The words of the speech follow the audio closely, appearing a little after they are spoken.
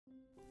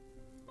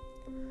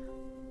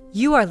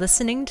You are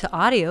listening to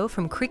audio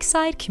from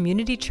Creekside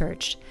Community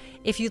Church.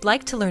 If you'd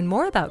like to learn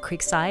more about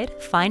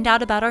Creekside, find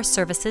out about our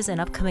services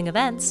and upcoming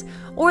events,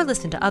 or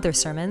listen to other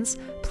sermons,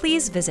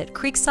 please visit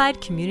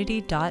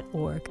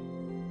creeksidecommunity.org.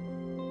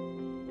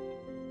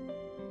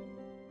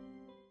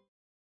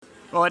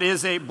 Well, it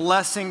is a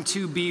blessing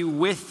to be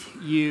with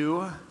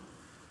you.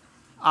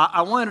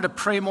 I wanted to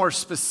pray more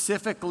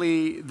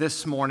specifically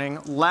this morning.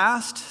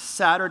 Last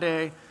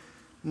Saturday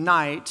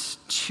night,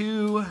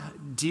 two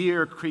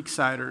dear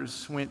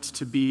Creeksiders went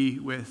to be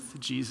with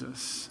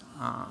Jesus.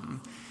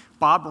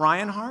 Bob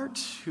Reinhardt,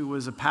 who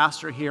was a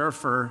pastor here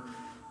for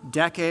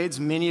decades.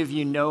 Many of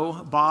you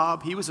know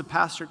Bob. He was a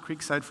pastor at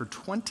Creekside for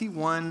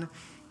 21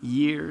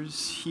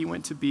 years. He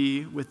went to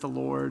be with the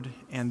Lord.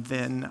 And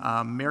then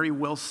Mary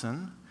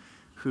Wilson,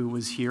 who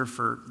was here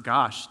for,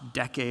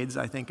 decades,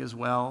 I think, as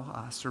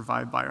well,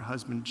 survived by her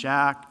husband,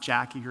 Jack,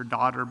 Jackie, her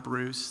daughter,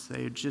 Bruce.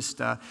 They are just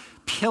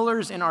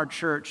pillars in our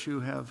church who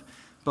have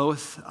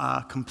both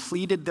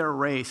completed their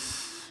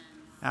race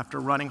after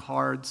running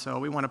hard. So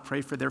we want to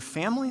pray for their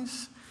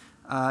families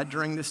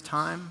during this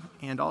time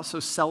and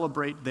also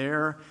celebrate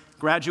their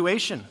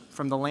graduation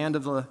from the land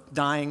of the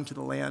dying to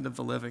the land of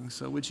the living.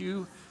 So would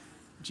you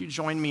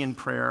join me in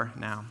prayer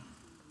now?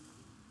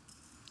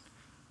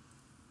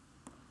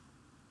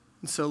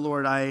 And so,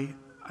 Lord, I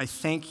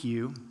thank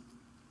you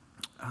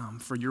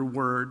for your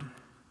word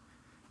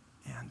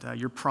and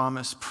your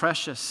promise.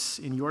 Precious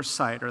in your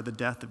sight are the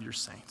death of your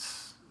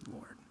saints,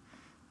 Lord,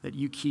 that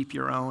you keep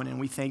your own. And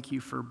we thank you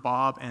for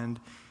Bob and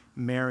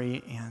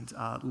Mary. And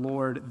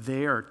Lord,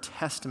 they are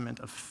testament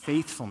of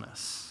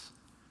faithfulness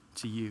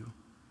to you,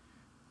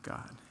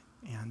 God.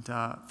 And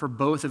for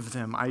both of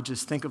them, I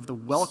just think of the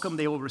welcome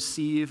they will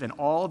receive and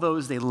all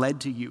those they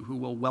led to you who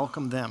will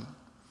welcome them,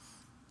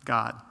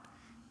 God,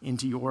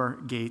 into your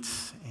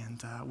gates,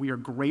 and we are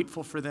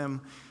grateful for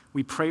them.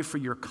 We pray for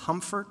your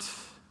comfort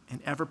and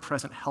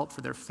ever-present help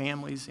for their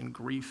families in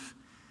grief.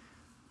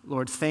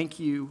 Lord, thank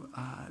you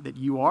that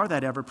you are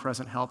that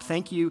ever-present help.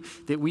 Thank you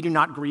that we do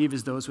not grieve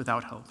as those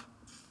without hope.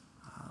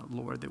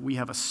 Lord, that we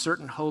have a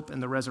certain hope in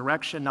the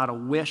resurrection, not a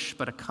wish,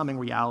 but a coming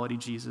reality,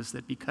 Jesus,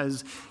 that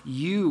because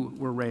you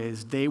were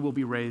raised, they will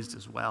be raised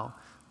as well,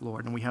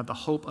 Lord, and we have the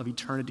hope of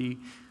eternity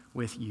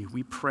with you.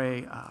 We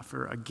pray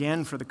for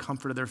the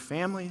comfort of their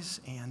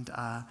families and,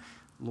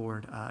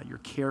 Lord, your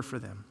care for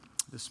them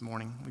this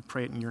morning. We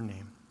pray it in your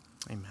name.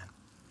 Amen.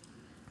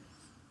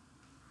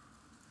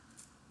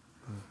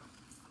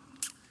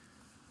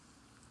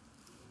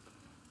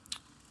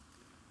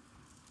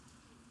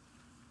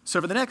 So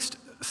for the next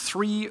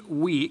 3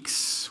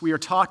 weeks, we are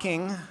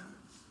talking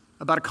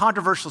about a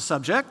controversial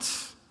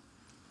subject,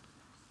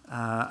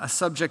 a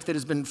subject that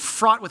has been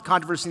fraught with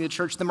controversy in the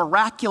church, the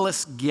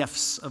miraculous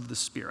gifts of the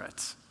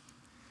Spirit.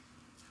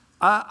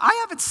 I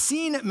haven't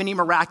seen many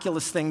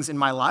miraculous things in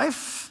my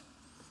life,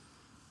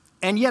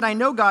 and yet I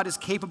know God is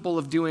capable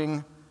of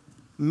doing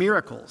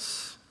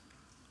miracles.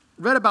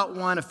 Read about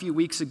one a few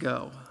weeks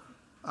ago.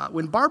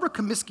 When Barbara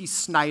Comiskey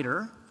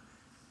Snyder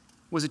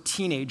was a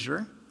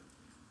teenager,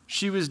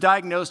 she was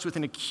diagnosed with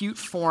an acute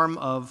form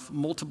of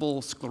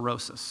multiple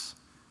sclerosis.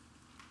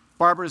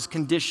 Barbara's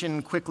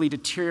condition quickly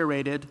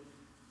deteriorated.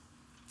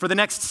 For the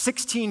next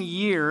 16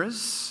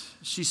 years,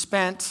 she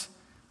spent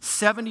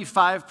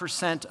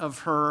 75% of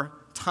her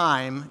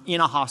time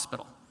in a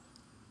hospital.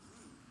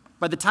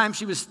 By the time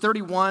she was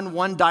 31,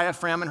 one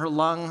diaphragm in her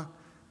lung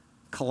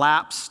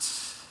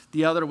collapsed.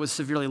 The other was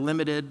severely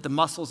limited. The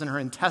muscles in her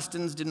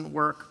intestines didn't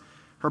work.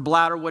 Her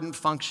bladder wouldn't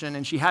function,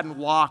 and she hadn't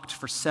walked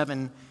for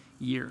 7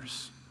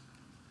 years.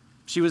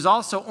 She was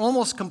also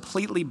almost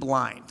completely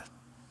blind.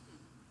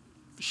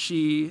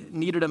 She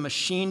needed a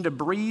machine to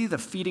breathe, a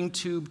feeding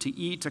tube to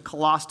eat, a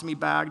colostomy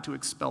bag to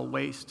expel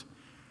waste.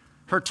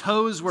 Her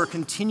toes were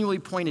continually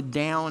pointed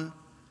down.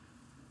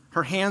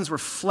 Her hands were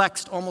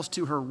flexed almost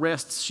to her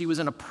wrists. She was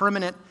in a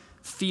permanent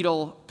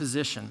fetal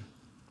position.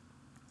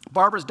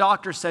 Barbara's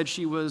doctor said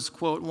she was,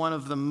 quote, one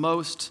of the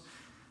most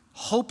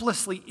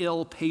hopelessly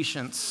ill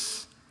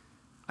patients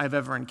I've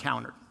ever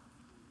encountered.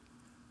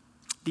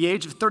 At the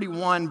age of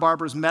 31,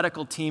 Barbara's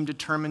medical team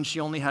determined she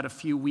only had a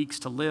few weeks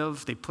to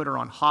live. They put her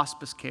on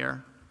hospice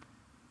care.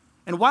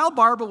 And while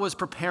Barbara was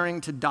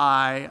preparing to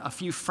die, a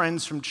few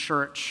friends from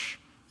church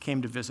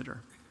came to visit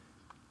her.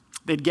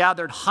 They'd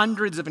gathered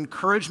hundreds of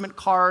encouragement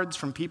cards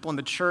from people in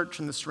the church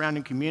and the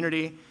surrounding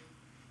community.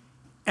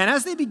 And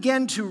as they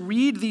began to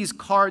read these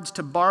cards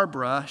to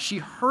Barbara, she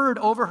heard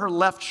over her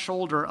left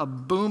shoulder a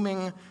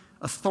booming,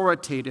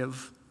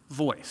 authoritative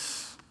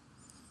voice.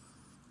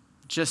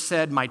 It just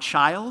said, "My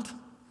child,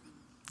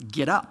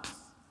 get up,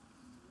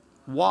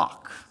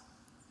 walk."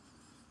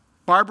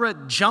 Barbara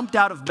jumped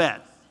out of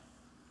bed,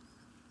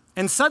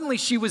 and suddenly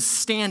she was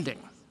standing.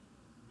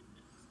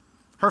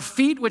 Her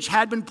feet, which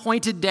had been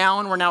pointed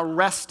down, were now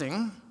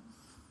resting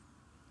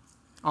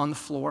on the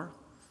floor.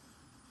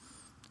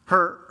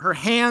 Her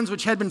hands,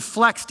 which had been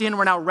flexed in,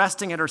 were now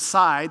resting at her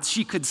sides.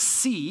 She could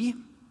see.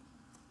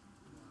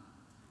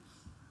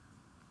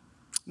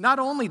 Not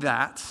only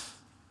that,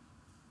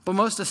 but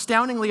most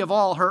astoundingly of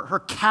all, her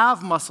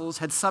calf muscles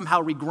had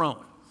somehow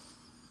regrown.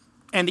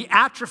 And the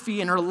atrophy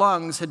in her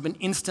lungs had been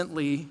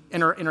instantly,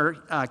 in her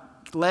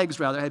legs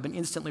rather, had been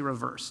instantly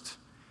reversed.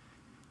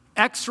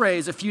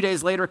 X-rays a few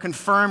days later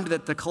confirmed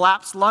that the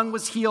collapsed lung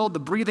was healed, the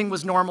breathing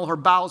was normal, her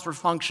bowels were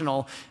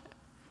functional,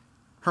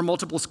 her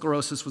multiple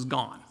sclerosis was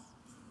gone.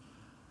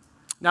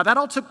 Now, that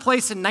all took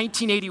place in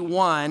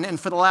 1981, and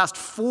for the last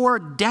 4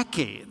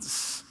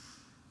 decades,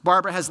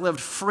 Barbara has lived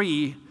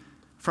free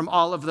from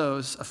all of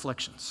those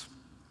afflictions.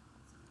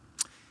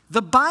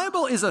 The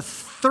Bible is a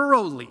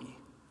thoroughly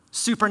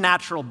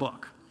supernatural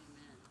book.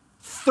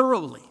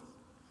 Thoroughly.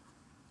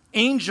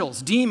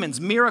 Angels,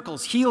 demons,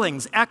 miracles,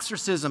 healings,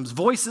 exorcisms,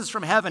 voices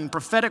from heaven,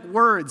 prophetic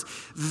words,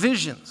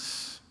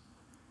 visions.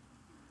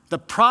 The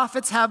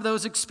prophets have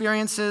those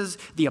experiences.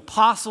 The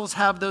apostles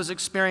have those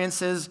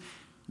experiences.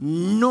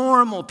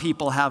 Normal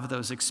people have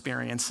those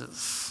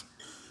experiences,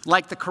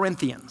 like the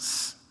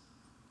Corinthians.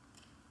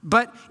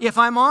 But if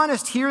I'm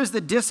honest, here's the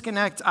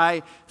disconnect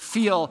I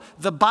feel.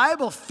 The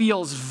Bible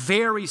feels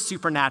very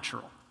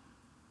supernatural.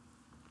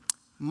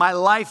 My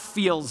life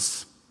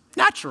feels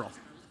natural.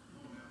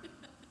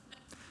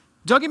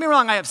 Don't get me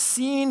wrong, I have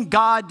seen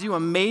God do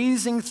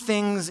amazing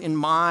things in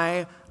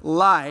my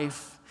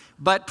life,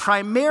 but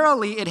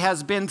primarily it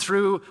has been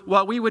through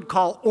what we would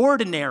call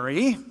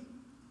ordinary,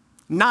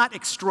 not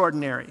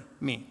extraordinary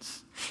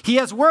means. He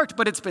has worked,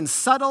 but it's been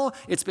subtle,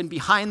 it's been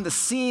behind the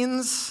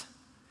scenes.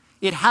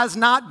 It has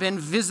not been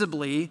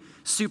visibly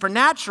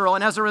supernatural,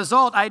 and as a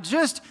result, I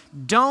just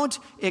don't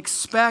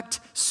expect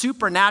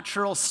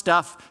supernatural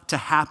stuff to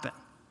happen.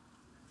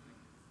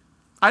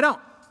 I don't.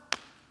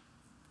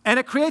 And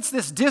it creates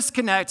this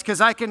disconnect because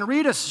I can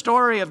read a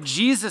story of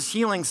Jesus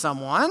healing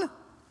someone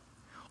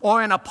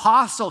or an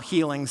apostle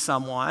healing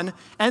someone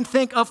and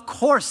think, of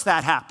course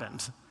that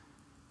happened.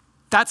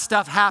 That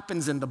stuff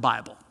happens in the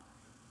Bible.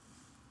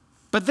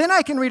 But then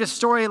I can read a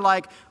story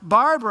like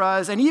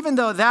Barbara's, and even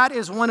though that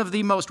is one of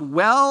the most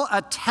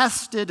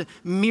well-attested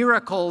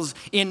miracles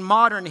in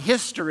modern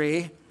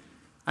history,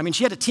 I mean,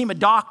 she had a team of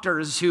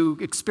doctors who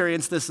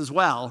experienced this as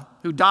well,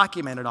 who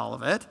documented all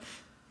of it.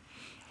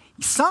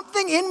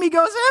 Something in me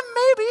goes,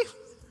 maybe.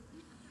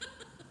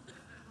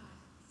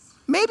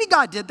 Maybe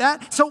God did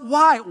that. So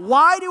why?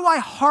 Why do I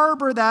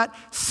harbor that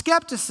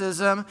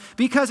skepticism?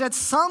 Because at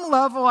some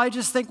level, I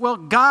just think, well,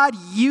 God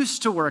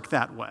used to work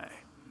that way.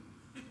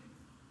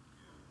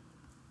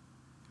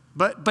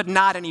 But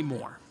not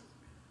anymore.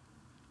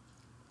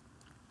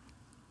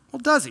 Well,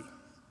 does he?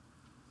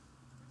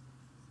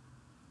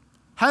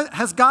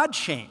 Has God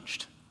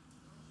changed?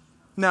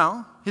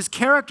 No, his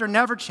character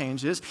never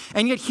changes,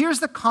 and yet here's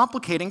the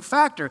complicating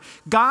factor.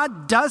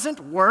 God doesn't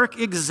work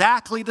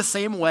exactly the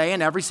same way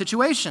in every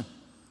situation.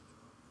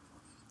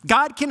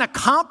 God can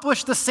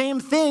accomplish the same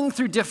thing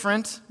through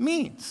different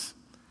means.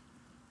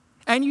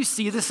 And you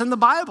see this in the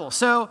Bible.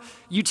 So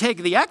you take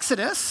the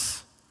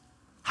Exodus.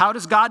 How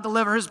does God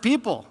deliver his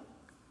people?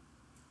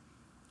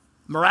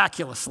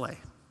 Miraculously.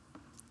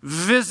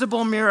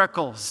 Visible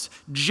miracles,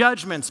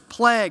 judgments,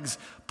 plagues,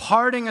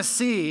 parting a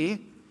sea,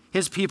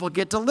 his people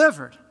get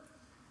delivered.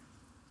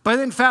 But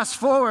then fast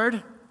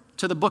forward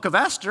to the book of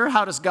Esther,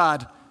 how does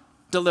God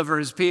deliver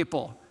his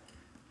people?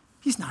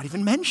 He's not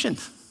even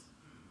mentioned.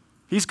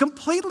 He's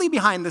completely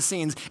behind the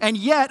scenes, and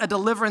yet a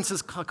deliverance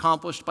is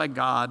accomplished by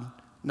God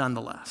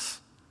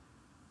nonetheless.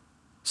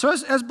 So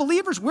as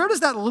believers, where does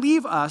that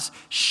leave us?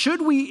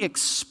 Should we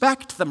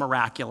expect the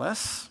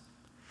miraculous?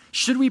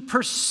 Should we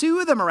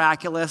pursue the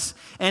miraculous?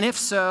 And if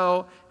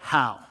so,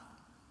 how?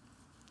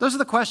 Those are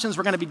the questions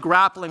we're going to be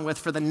grappling with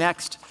for the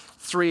next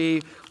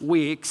 3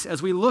 weeks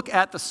as we look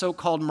at the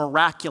so-called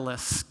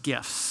miraculous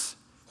gifts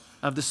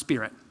of the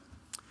Spirit.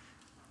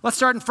 Let's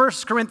start in 1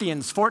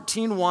 Corinthians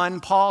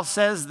 14:1. Paul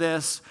says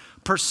this,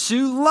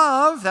 pursue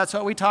love, that's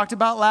what we talked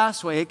about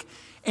last week,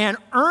 and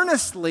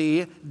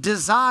earnestly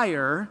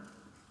desire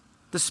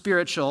the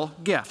spiritual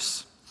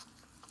gifts.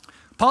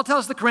 Paul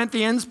tells the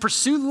Corinthians,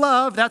 pursue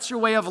love, that's your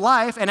way of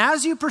life, and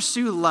as you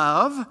pursue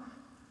love,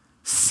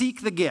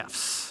 seek the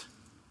gifts.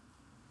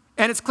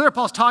 And it's clear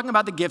Paul's talking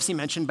about the gifts he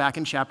mentioned back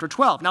in chapter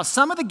 12. Now,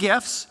 some of the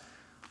gifts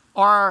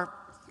are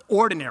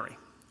ordinary,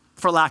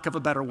 for lack of a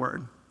better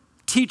word.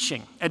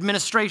 Teaching,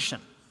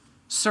 administration,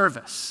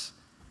 service.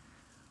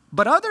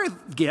 But other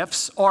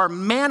gifts are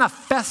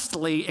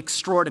manifestly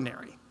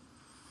extraordinary.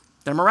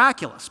 They're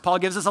miraculous. Paul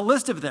gives us a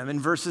list of them in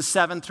verses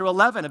 7 through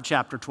 11 of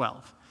chapter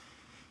 12.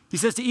 He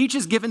says, to each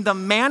is given the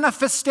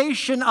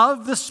manifestation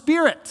of the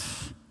Spirit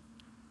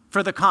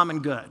for the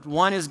common good.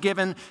 One is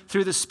given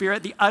through the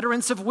Spirit the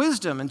utterance of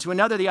wisdom, and to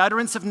another the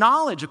utterance of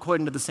knowledge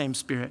according to the same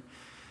Spirit.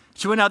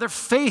 To another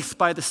faith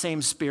by the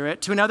same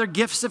Spirit. To another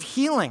gifts of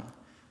healing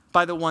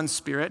by the one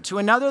Spirit. To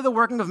another the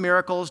working of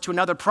miracles. To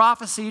another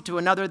prophecy. To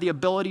another the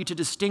ability to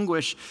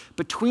distinguish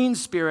between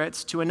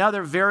spirits. To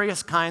another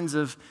various kinds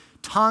of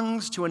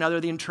tongues. To another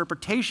the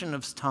interpretation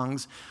of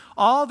tongues.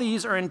 All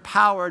these are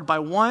empowered by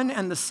one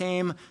and the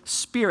same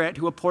Spirit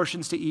who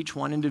apportions to each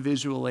one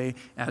individually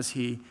as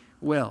he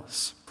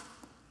wills.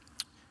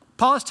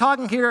 Paul is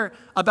talking here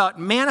about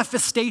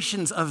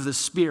manifestations of the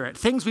Spirit,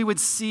 things we would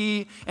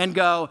see and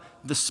go,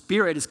 the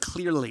Spirit is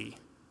clearly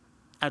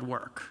at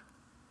work.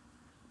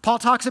 Paul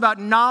talks about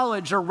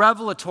knowledge or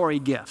revelatory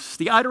gifts,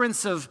 the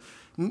utterance of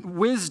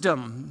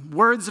wisdom,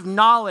 words of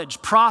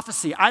knowledge,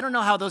 prophecy. I don't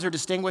know how those are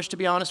distinguished, to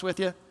be honest with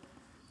you,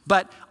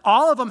 but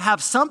all of them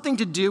have something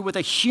to do with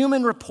a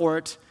human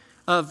report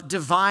of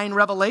divine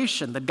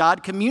revelation, that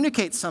God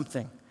communicates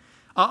something,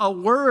 a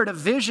word, a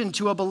vision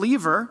to a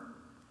believer,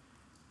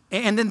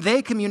 and then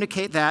they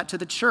communicate that to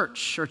the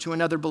church or to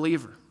another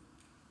believer.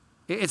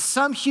 It's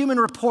some human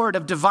report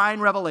of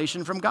divine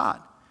revelation from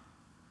God.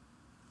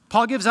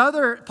 Paul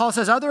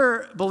says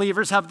other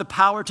believers have the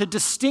power to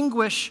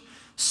distinguish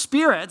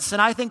spirits,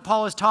 and I think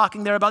Paul is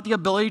talking there about the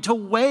ability to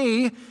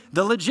weigh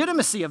the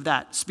legitimacy of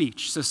that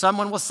speech. So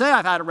someone will say,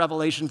 I've had a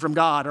revelation from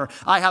God, or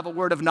I have a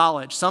word of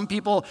knowledge. Some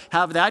people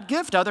have that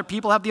gift. Other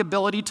people have the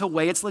ability to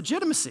weigh its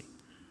legitimacy.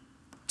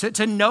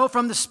 To know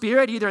from the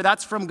Spirit, either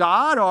that's from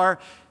God, or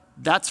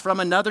that's from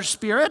another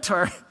spirit,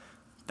 or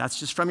that's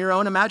just from your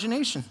own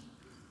imagination.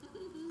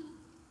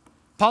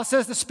 Paul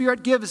says the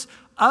Spirit gives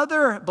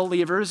other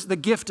believers the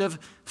gift of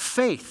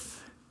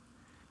faith.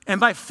 And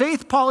by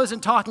faith, Paul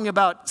isn't talking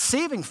about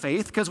saving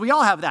faith, because we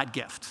all have that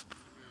gift.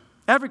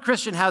 Every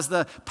Christian has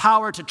the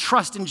power to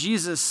trust in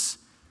Jesus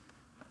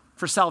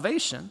for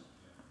salvation.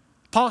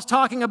 Paul's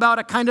talking about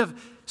a kind of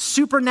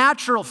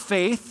supernatural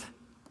faith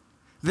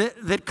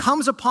that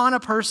comes upon a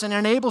person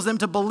and enables them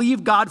to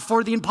believe God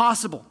for the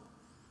impossible,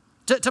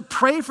 to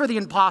pray for the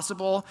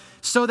impossible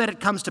so that it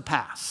comes to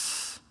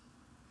pass.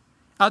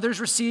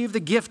 Others receive the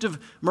gift of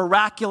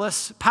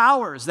miraculous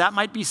powers. That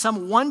might be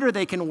some wonder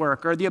they can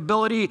work, or the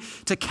ability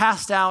to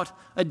cast out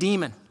a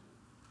demon.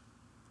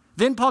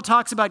 Then Paul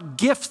talks about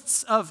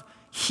gifts of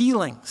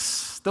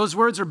healings. Those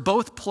words are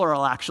both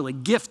plural, actually.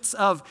 Gifts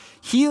of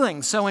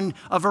healing. So in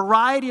a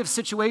variety of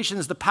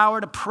situations, the power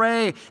to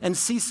pray and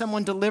see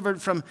someone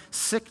delivered from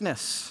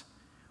sickness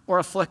or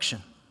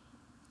affliction.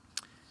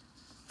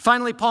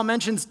 Finally, Paul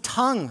mentions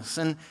tongues,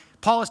 and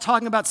Paul is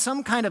talking about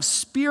some kind of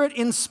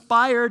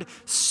Spirit-inspired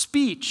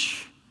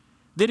speech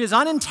that is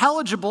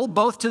unintelligible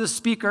both to the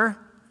speaker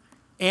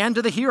and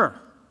to the hearer.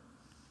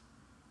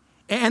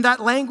 And that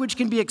language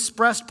can be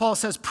expressed, Paul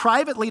says,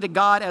 privately to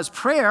God as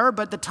prayer,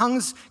 but the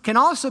tongues can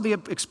also be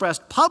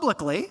expressed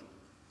publicly.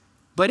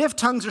 But if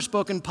tongues are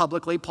spoken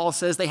publicly, Paul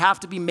says they have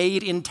to be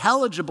made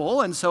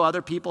intelligible, and so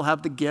other people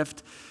have the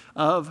gift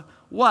of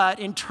what?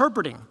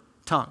 Interpreting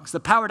tongues, the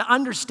power to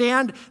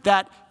understand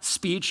that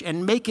speech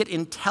and make it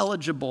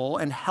intelligible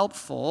and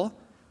helpful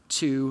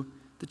to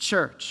the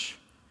church.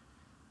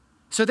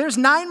 So there's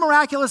 9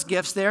 miraculous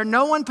gifts there.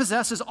 No one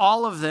possesses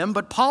all of them,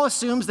 but Paul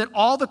assumes that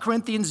all the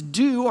Corinthians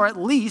do, or at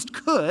least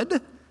could,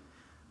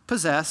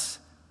 possess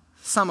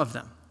some of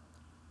them.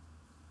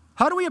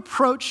 How do we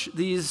approach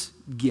these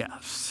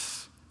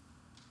gifts?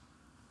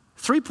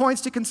 3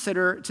 points to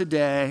consider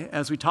today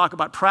as we talk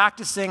about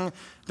practicing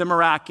the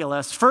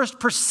miraculous. First,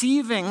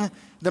 perceiving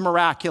the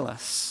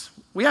miraculous.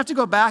 We have to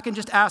go back and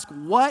just ask,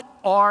 what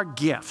are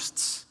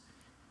gifts?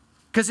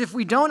 Because if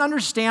we don't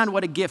understand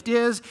what a gift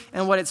is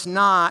and what it's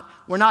not,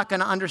 we're not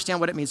going to understand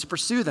what it means to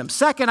pursue them.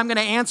 Second, I'm going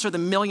to answer the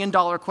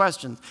million-dollar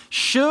question.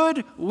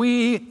 Should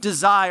we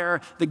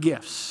desire the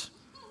gifts?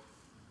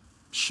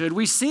 Should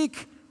we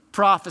seek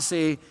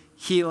prophecy,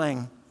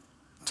 healing,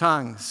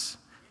 tongues?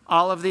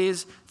 All of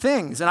these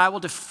things. And I will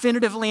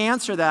definitively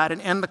answer that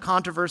and end the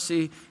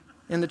controversy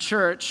in the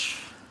church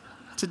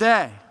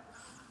today.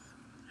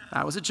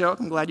 That was a joke.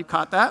 I'm glad you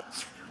caught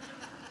that.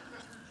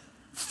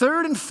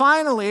 Third and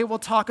finally, we'll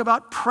talk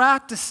about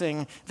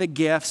practicing the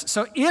gifts.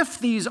 So if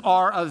these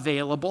are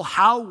available,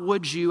 how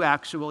would you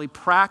actually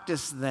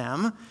practice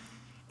them?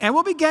 And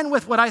we'll begin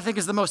with what I think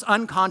is the most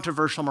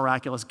uncontroversial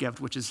miraculous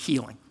gift, which is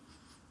healing.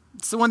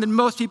 It's the one that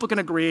most people can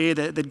agree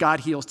that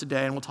God heals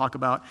today, and we'll talk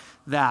about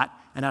that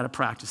and how to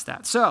practice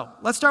that. So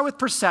let's start with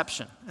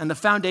perception and the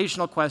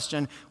foundational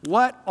question,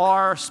 what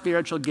are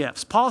spiritual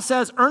gifts? Paul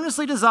says,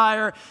 earnestly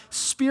desire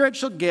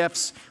spiritual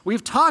gifts.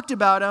 We've talked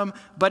about them,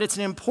 but it's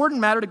an important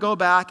matter to go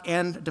back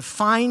and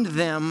define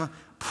them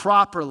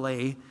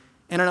properly,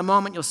 and in a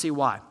moment you'll see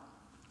why.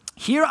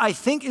 Here, I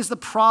think, is the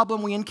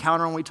problem we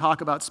encounter when we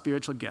talk about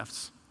spiritual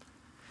gifts.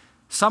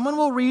 Someone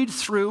will read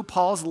through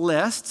Paul's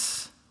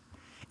lists,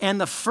 and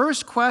the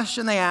first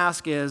question they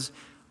ask is,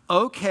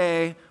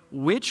 okay,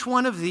 which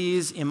one of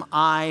these am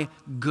I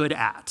good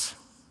at?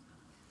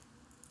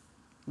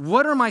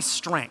 What are my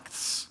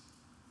strengths?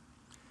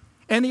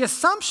 And the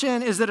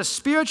assumption is that a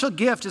spiritual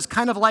gift is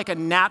kind of like a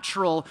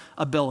natural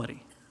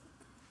ability.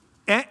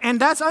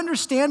 And that's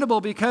understandable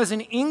because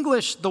in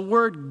English, the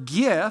word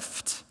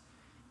gift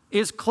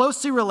is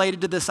closely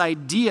related to this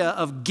idea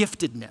of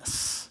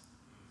giftedness,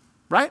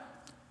 right?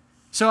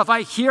 So if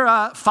I hear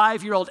a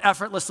 5-year-old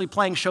effortlessly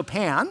playing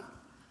Chopin,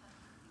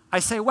 I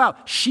say, wow,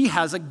 she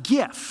has a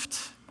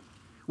gift,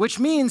 which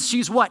means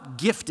she's what?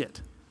 Gifted.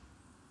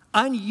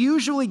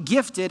 Unusually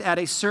gifted at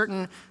a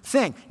certain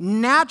thing.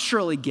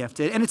 Naturally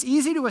gifted. And it's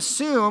easy to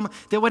assume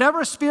that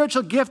whatever a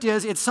spiritual gift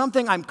is, it's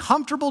something I'm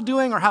comfortable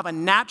doing or have a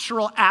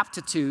natural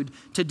aptitude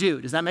to do.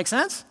 Does that make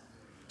sense?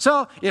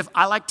 So if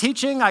I like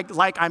teaching,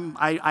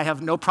 I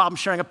have no problem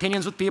sharing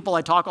opinions with people.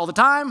 I talk all the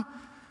time.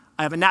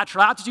 I have a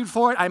natural aptitude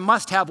for it. I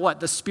must have what?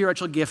 The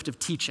spiritual gift of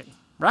teaching,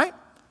 right?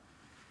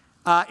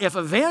 If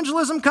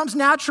evangelism comes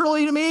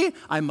naturally to me,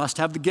 I must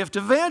have the gift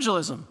of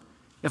evangelism.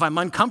 If I'm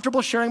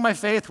uncomfortable sharing my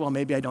faith, well,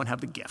 maybe I don't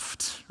have the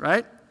gift,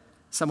 right?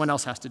 Someone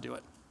else has to do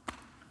it.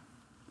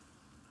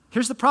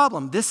 Here's the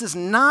problem. This is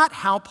not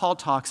how Paul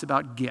talks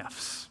about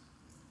gifts.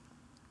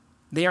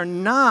 They are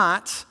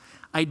not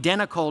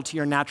identical to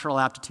your natural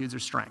aptitudes or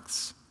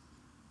strengths.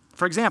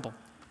 For example,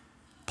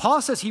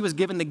 Paul says he was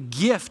given the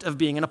gift of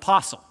being an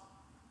apostle.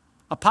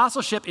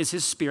 Apostleship is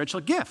his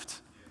spiritual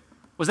gift.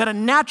 Was that a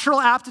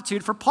natural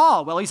aptitude for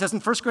Paul? Well, he says in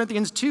 1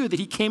 Corinthians 2 that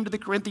he came to the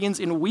Corinthians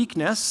in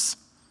weakness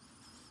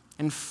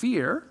and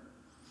fear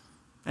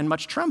and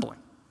much trembling.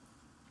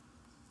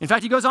 In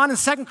fact, he goes on in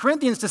 2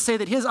 Corinthians to say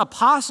that his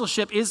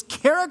apostleship is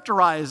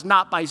characterized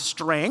not by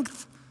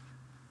strength,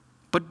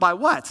 but by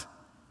what?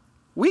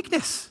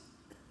 Weakness.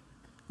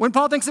 When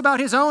Paul thinks about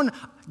his own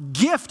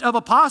gift of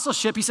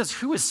apostleship, he says,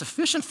 who is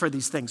sufficient for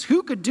these things?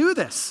 Who could do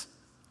this?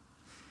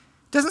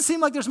 Doesn't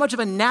seem like there's much of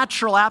a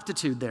natural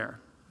aptitude there,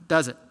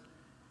 does it?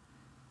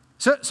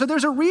 So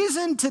there's a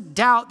reason to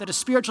doubt that a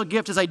spiritual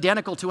gift is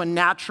identical to a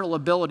natural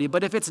ability.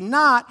 But if it's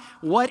not,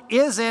 what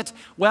is it?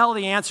 Well,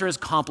 the answer is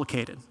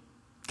complicated.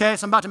 Okay,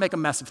 so I'm about to make a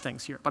mess of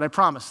things here, but I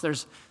promise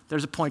there's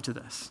a point to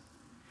this.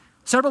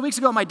 Several weeks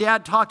ago, my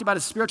dad talked about a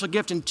spiritual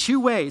gift in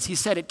two ways. He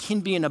said it can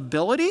be an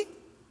ability,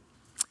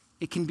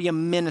 it can be a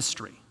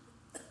ministry.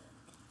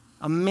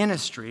 A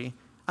ministry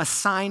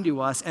assigned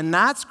to us, and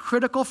that's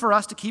critical for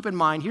us to keep in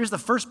mind. Here's the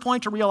first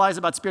point to realize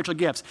about spiritual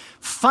gifts.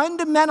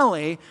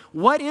 Fundamentally,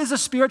 what is a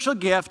spiritual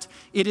gift?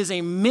 It is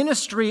a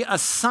ministry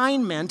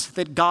assignment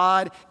that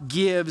God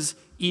gives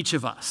each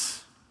of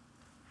us.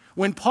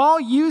 When Paul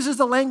uses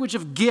the language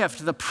of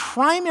gift, the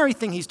primary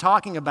thing he's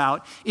talking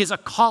about is a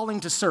calling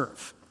to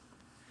serve.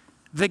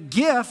 The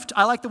gift,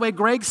 I like the way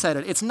Greg said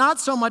it, it's not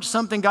so much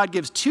something God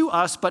gives to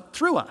us, but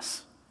through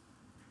us.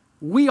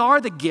 We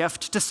are the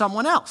gift to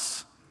someone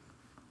else.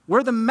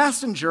 We're the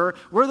messenger.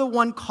 We're the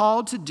one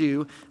called to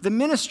do the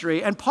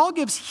ministry. And Paul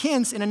gives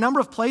hints in a number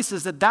of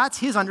places that that's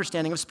his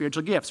understanding of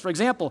spiritual gifts. For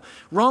example,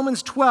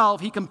 Romans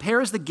 12, he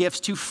compares the gifts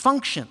to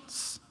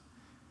functions,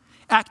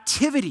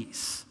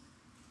 activities.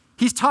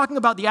 He's talking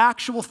about the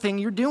actual thing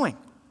you're doing.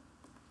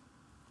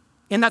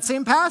 In that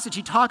same passage,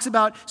 he talks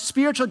about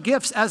spiritual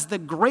gifts as the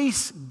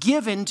grace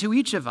given to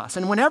each of us.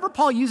 And whenever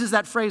Paul uses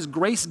that phrase,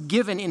 grace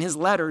given, in his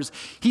letters,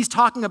 he's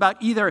talking about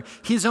either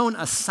his own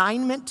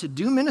assignment to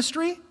do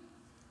ministry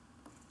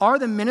or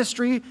the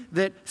ministry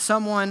that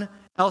someone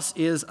else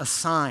is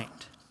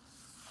assigned.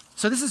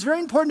 So this is very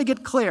important to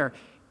get clear.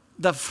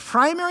 The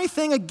primary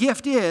thing a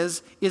gift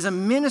is a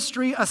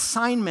ministry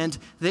assignment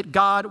that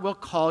God will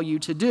call you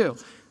to do.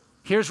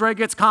 Here's where it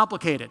gets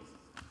complicated.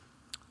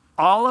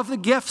 All of the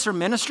gifts are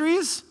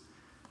ministries.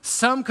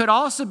 Some could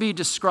also be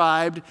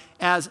described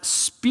as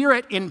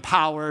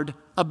spirit-empowered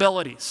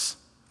abilities.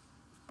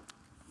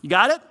 You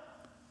got it?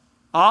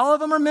 All of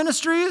them are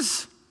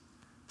ministries.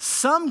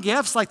 Some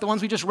gifts, like the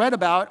ones we just read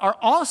about, are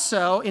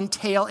also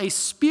entail a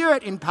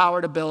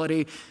spirit-empowered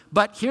ability.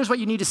 But here's what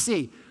you need to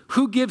see.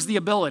 Who gives the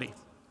ability?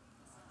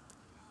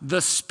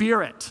 The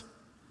Spirit.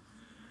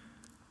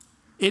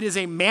 It is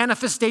a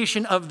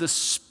manifestation of the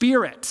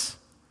Spirit,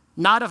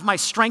 not of my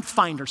Strength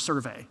Finder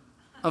survey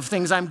of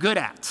things I'm good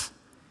at.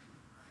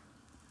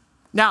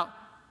 Now,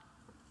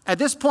 at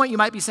this point, you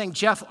might be saying,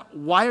 Jeff,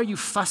 why are you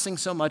fussing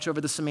so much over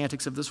the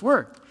semantics of this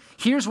word?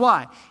 Here's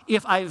why.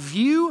 If I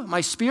view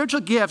my spiritual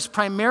gifts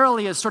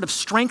primarily as sort of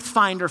strength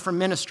finder for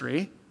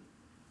ministry,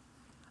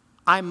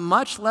 I'm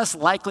much less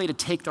likely to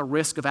take the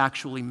risk of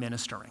actually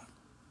ministering.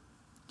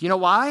 Do you know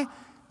why?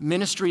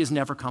 Ministry is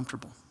never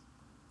comfortable.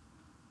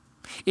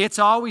 It's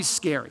always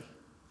scary.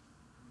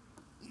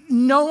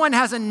 No one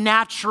has a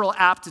natural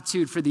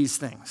aptitude for these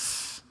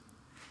things.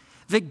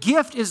 The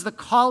gift is the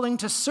calling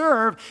to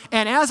serve,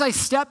 and as I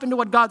step into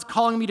what God's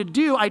calling me to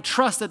do, I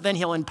trust that then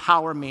He'll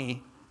empower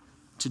me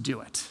to do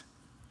it.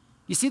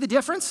 You see the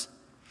difference?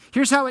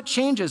 Here's how it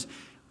changes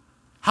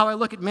how I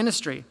look at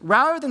ministry.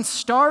 Rather than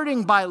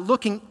starting by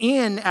looking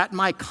in at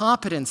my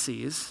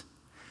competencies,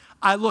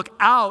 I look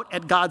out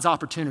at God's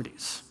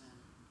opportunities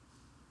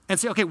and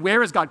say, okay,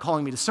 where is God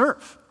calling me to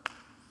serve?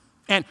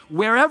 And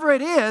wherever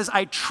it is,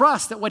 I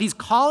trust that what He's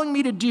calling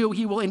me to do,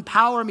 He will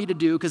empower me to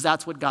do, because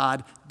that's what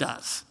God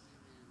does.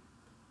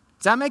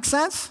 Does that make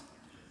sense?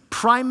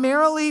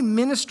 Primarily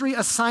ministry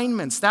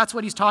assignments. That's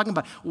what he's talking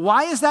about.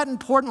 Why is that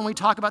important when we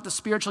talk about the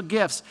spiritual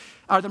gifts,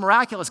 or the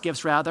miraculous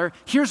gifts, rather?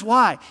 Here's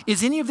why.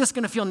 Is any of this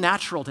going to feel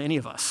natural to any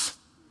of us?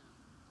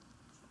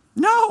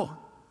 No.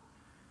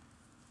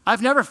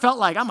 I've never felt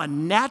like I'm a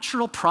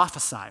natural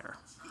prophesier.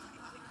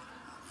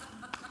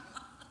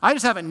 I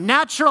just have a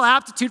natural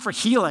aptitude for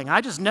healing. I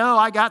just know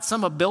I got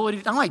some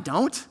ability. No, I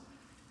don't.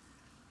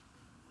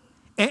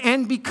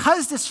 And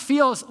because this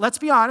feels, let's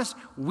be honest,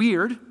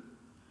 weird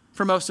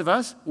for most of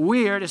us,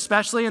 weird,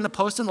 especially in the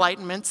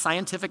post-Enlightenment,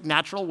 scientific,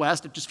 natural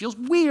West, it just feels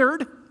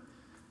weird.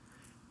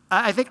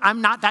 I think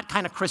I'm not that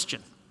kind of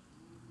Christian.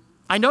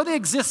 I know they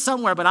exist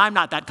somewhere, but I'm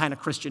not that kind of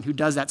Christian who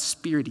does that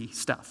spirity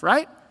stuff,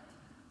 right?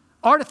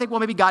 Or to think, well,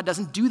 maybe God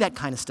doesn't do that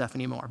kind of stuff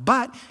anymore.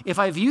 But if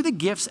I view the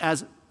gifts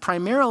as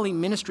primarily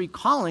ministry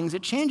callings,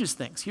 it changes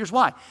things. Here's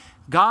why.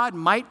 God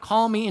might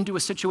call me into a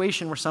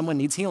situation where someone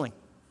needs healing.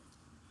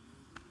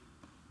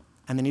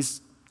 And then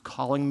he's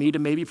calling me to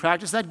maybe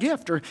practice that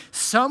gift. Or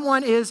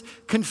someone is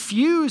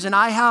confused and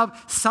I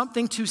have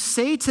something to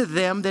say to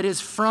them that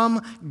is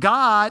from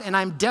God and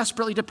I'm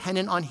desperately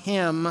dependent on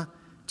him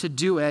to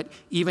do it,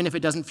 even if it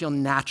doesn't feel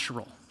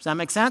natural. Does that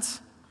make sense?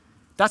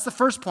 That's the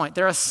first point.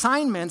 They're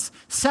assignments.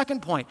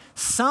 Second point,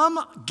 some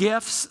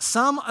gifts,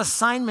 some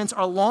assignments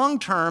are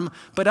long-term,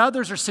 but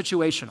others are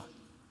situational.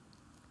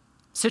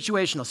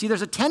 Situational. See,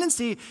 there's a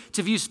tendency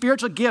to view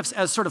spiritual gifts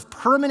as sort of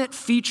permanent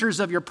features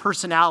of your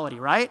personality,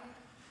 right?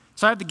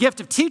 So I have the gift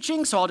of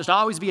teaching, so I'll just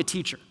always be a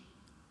teacher.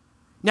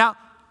 Now,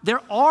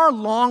 there are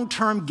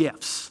long-term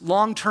gifts,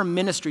 long-term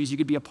ministries you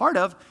could be a part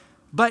of,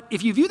 but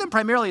if you view them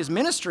primarily as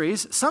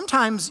ministries,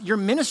 sometimes your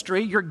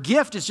ministry, your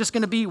gift is just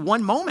going to be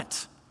one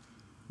moment,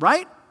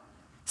 right?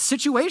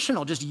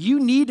 Situational, just you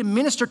need to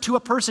minister to a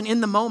person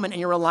in the moment and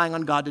you're relying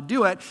on God to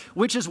do it,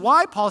 which is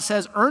why Paul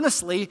says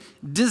earnestly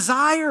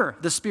desire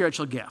the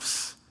spiritual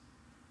gifts.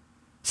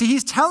 See,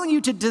 he's telling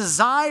you to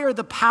desire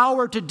the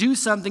power to do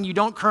something you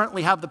don't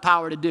currently have the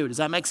power to do. Does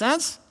that make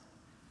sense?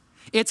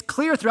 It's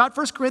clear throughout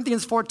 1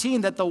 Corinthians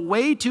 14 that the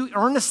way to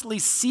earnestly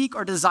seek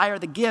or desire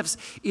the gifts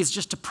is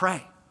just to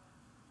pray.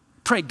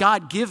 Pray,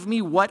 God, give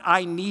me what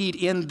I need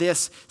in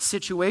this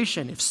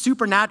situation. If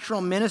supernatural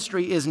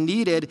ministry is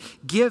needed,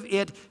 give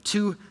it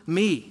to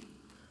me.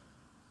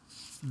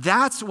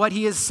 That's what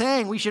he is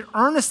saying. We should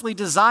earnestly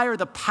desire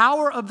the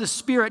power of the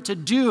Spirit to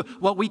do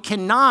what we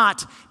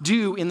cannot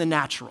do in the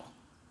natural.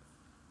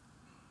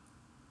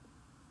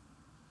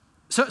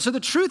 So the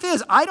truth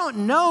is, I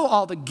don't know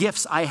all the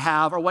gifts I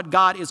have or what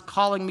God is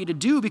calling me to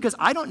do because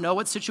I don't know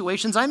what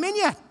situations I'm in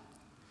yet.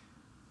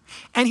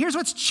 And here's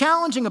what's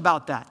challenging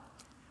about that.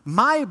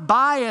 My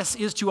bias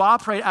is to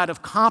operate out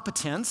of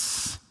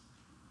competence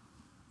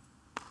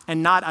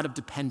and not out of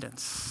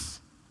dependence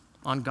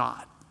on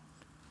God.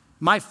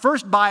 My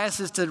first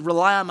bias is to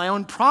rely on my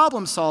own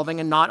problem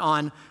solving and not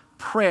on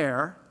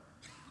prayer.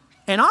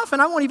 And often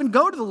I won't even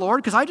go to the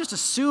Lord because I just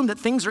assume that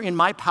things are in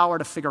my power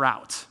to figure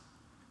out.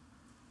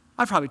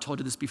 I've probably told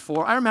you this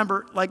before. I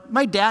remember,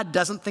 my dad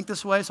doesn't think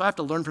this way, so I have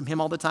to learn from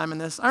him all the time in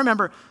this. I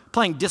remember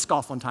playing disc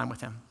golf one time with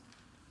him.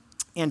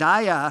 And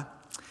I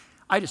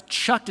just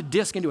chucked a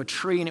disc into a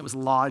tree and it was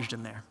lodged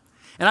in there.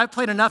 And I've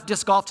played enough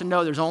disc golf to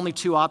know there's only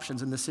two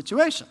options in this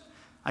situation.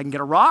 I can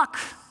get a rock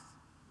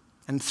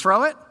and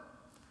throw it,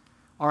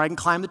 or I can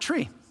climb the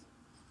tree.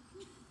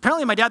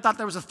 Apparently my dad thought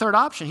there was a third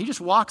option. He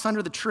just walks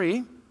under the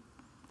tree,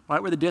 right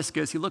where the disc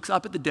is. He looks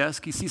up at the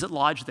disc, he sees it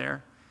lodged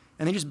there,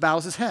 and he just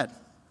bows his head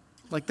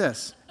like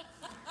this.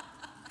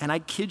 And I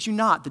kid you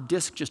not, the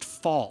disc just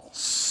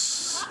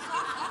falls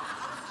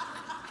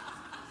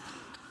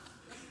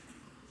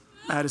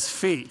at his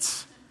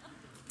feet.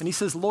 And he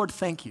says, Lord,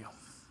 thank you.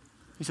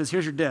 He says,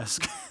 here's your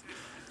disc.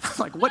 I'm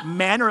like, what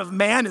manner of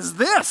man is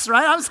this,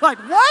 right? I was like,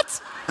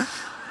 what?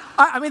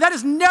 I mean, that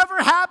has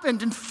never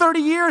happened in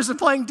 30 years of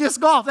playing disc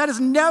golf. That has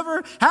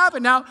never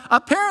happened. Now,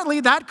 apparently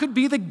that could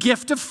be the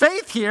gift of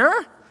faith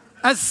here,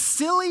 as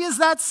silly as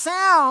that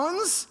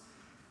sounds.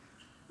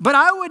 But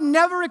I would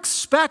never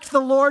expect the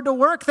Lord to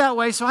work that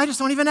way, so I just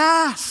don't even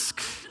ask,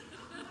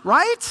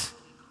 right?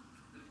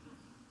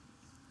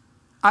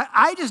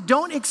 I just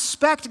don't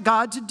expect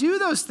God to do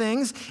those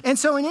things. And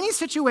so in any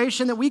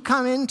situation that we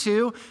come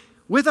into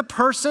with a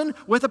person,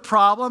 with a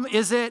problem,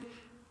 is it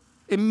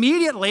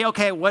immediately,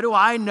 okay, what do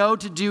I know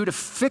to do to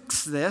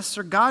fix this?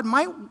 Or God,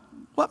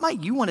 what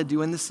might you want to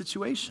do in this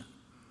situation?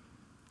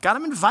 God,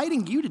 I'm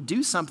inviting you to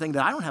do something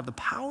that I don't have the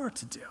power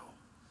to do.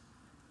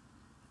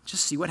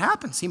 Just see what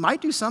happens. He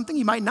might do something,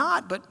 he might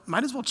not, but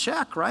might as well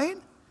check, right?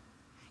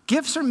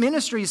 Gifts or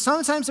ministries,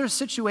 sometimes they're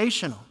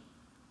situational.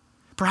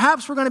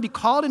 Perhaps we're going to be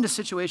called into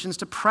situations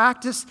to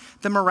practice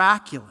the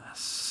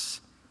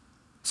miraculous.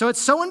 So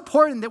it's so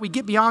important that we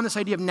get beyond this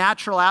idea of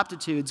natural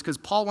aptitudes because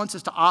Paul wants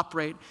us to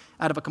operate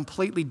out of a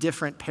completely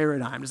different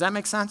paradigm. Does that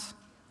make sense?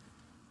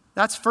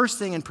 That's first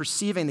thing in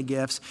perceiving the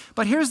gifts.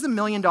 But here's the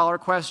million-dollar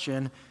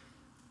question.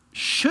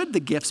 Should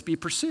the gifts be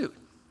pursued?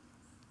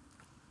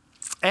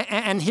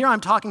 And here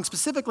I'm talking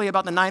specifically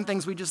about the 9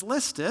 things we just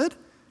listed.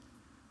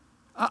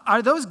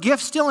 Are those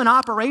gifts still in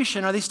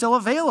operation? Are they still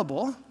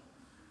available?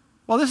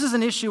 Well, this is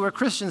an issue where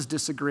Christians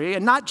disagree,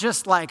 and not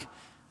just like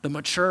the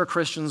mature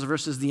Christians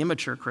versus the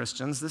immature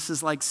Christians. This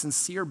is like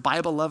sincere,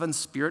 Bible-loving,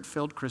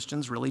 Spirit-filled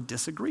Christians really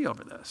disagree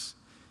over this.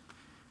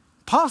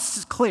 Paul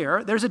is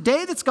clear. There's a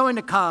day that's going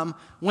to come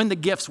when the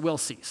gifts will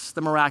cease, the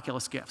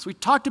miraculous gifts. We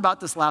talked about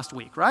this last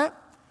week, right?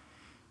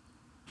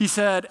 He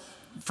said,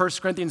 1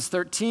 Corinthians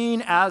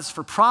 13, as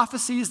for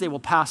prophecies, they will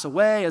pass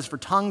away. As for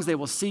tongues, they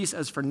will cease.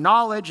 As for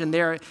knowledge, and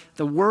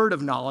the word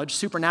of knowledge,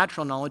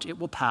 supernatural knowledge, it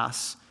will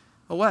pass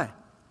away.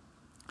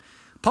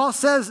 Paul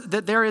says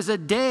that there is a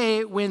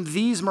day when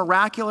these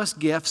miraculous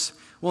gifts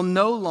will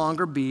no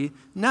longer be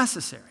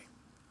necessary.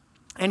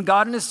 And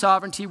God in his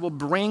sovereignty will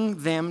bring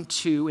them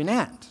to an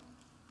end.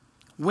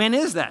 When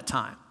is that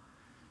time?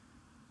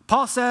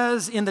 Paul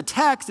says in the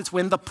text, it's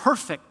when the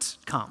perfect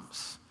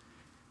comes.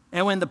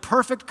 And when the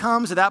perfect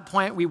comes, at that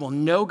point, we will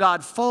know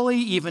God fully,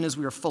 even as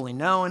we are fully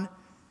known.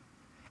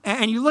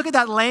 And you look at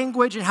that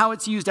language and how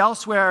it's used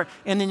elsewhere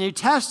in the New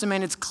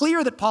Testament, it's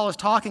clear that Paul is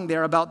talking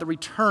there about the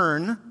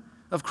return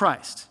of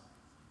Christ.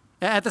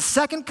 At the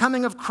second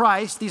coming of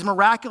Christ, these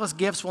miraculous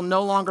gifts will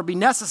no longer be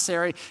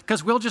necessary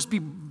because we'll just be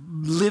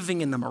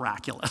living in the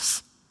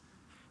miraculous.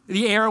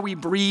 The air we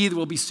breathe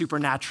will be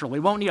supernatural. We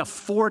won't need a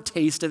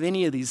foretaste of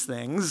any of these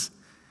things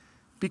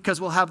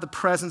because we'll have the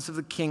presence of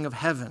the King of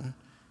Heaven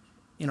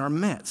in our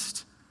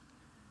midst.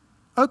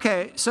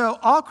 Okay, so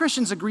all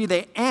Christians agree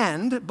they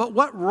end, but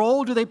what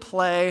role do they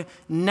play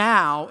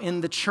now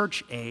in the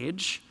church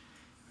age?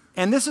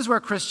 And this is where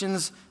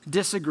Christians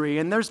disagree.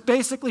 And there's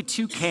basically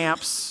two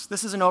camps.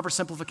 This is an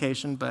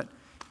oversimplification, but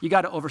you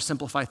got to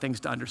oversimplify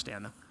things to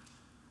understand them.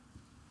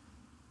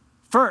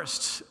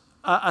 First,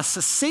 a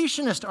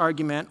cessationist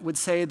argument would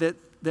say that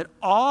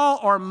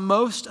all or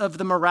most of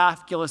the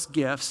miraculous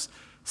gifts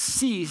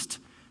ceased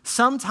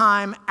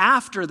sometime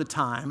after the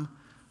time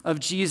of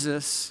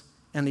Jesus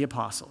and the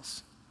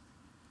apostles.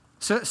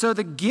 So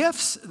the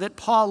gifts that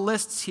Paul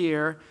lists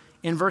here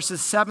in verses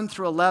 7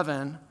 through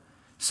 11,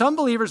 some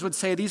believers would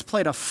say these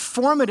played a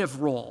formative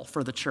role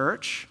for the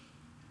church,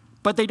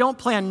 but they don't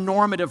play a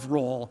normative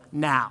role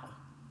now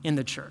in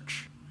the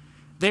church.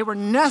 They were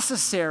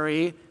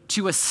necessary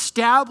to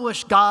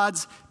establish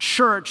God's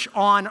church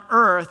on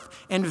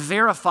earth and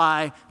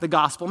verify the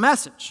gospel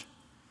message.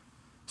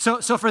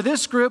 So for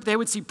this group, they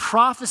would see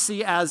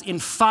prophecy as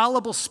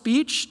infallible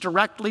speech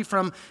directly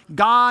from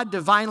God,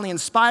 divinely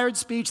inspired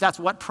speech. That's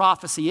what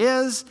prophecy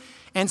is.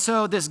 And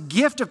so this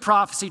gift of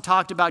prophecy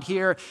talked about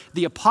here,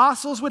 the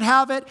apostles would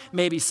have it,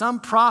 maybe some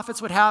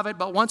prophets would have it,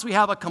 but once we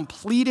have a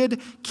completed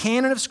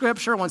canon of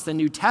Scripture, once the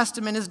New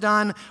Testament is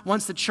done,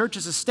 once the church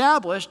is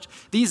established,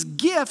 these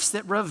gifts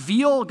that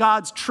reveal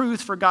God's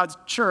truth for God's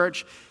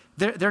church,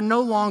 they're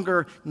no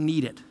longer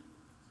needed.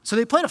 So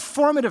they played a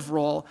formative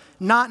role,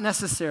 not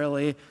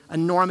necessarily a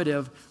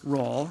normative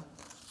role.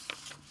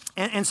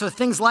 And so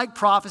things like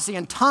prophecy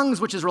and tongues,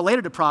 which is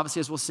related to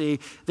prophecy, as we'll see,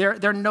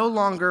 they're no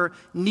longer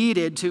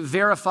needed to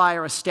verify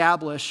or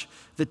establish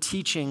the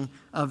teaching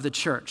of the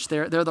church.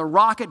 They're the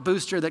rocket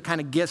booster that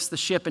kind of gets the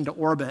ship into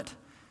orbit.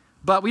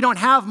 But we don't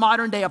have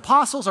modern day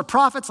apostles or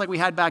prophets like we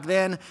had back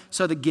then,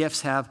 so the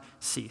gifts have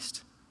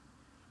ceased.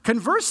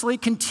 Conversely,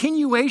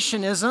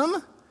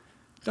 continuationism,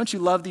 don't you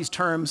love these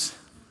terms?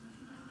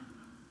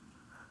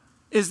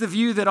 Is the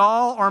view that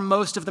all or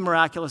most of the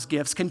miraculous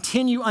gifts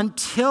continue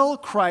until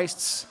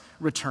Christ's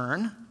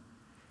return.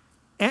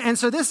 And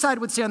so this side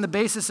would say on the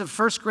basis of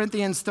 1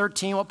 Corinthians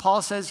 13, what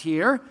Paul says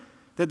here,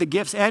 that the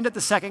gifts end at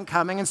the second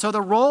coming. And so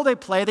the role they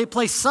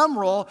play some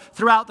role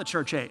throughout the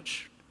church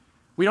age.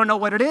 We don't know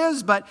what it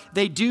is, but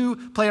they do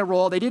play a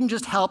role. They didn't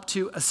just help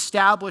to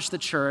establish the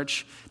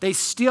church. They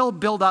still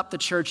build up the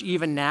church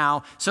even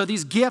now. So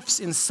these gifts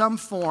in some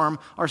form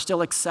are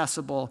still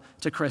accessible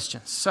to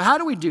Christians. So how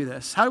do we do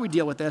this? How do we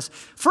deal with this?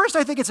 First,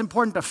 I think it's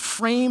important to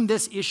frame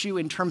this issue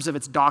in terms of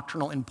its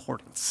doctrinal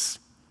importance.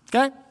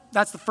 Okay?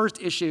 That's the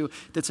first issue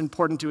that's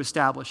important to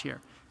establish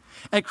here.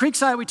 At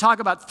Creekside, we talk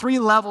about 3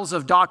 levels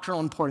of doctrinal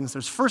importance.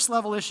 There's first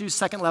level issues,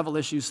 second level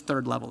issues,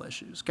 third level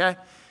issues, okay?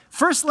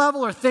 First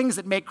level are things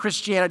that make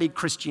Christianity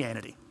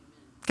Christianity,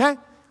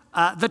 okay?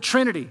 The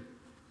Trinity,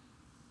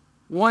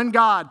 one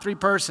God, 3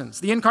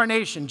 persons. The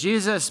incarnation,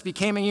 Jesus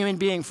became a human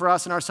being for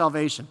us in our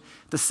salvation.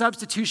 The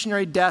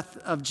substitutionary death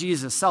of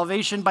Jesus,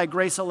 salvation by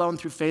grace alone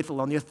through faith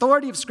alone. The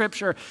authority of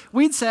Scripture,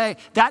 we'd say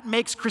that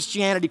makes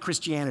Christianity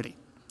Christianity.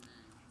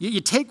 You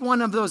take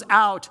one of those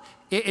out,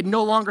 it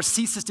no longer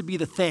ceases to be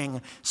the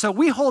thing. So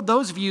we hold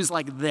those views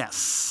like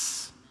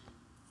this.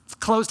 It's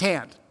closed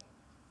hand.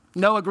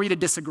 No agree to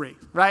disagree,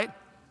 right?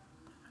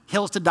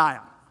 Hills to die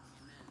on.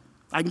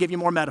 I can give you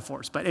more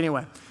metaphors, but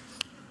anyway.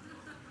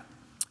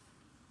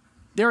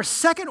 There are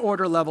second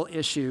order level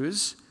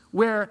issues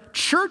where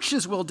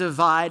churches will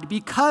divide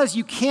because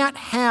you can't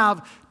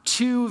have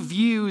 2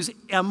 views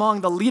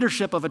among the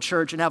leadership of a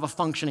church and have a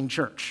functioning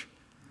church.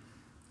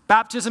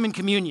 Baptism and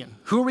communion.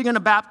 Who are we going to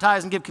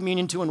baptize and give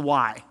communion to and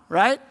why,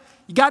 right?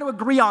 You got to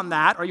agree on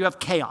that or you have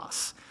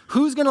chaos.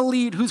 Who's going to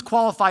lead? Who's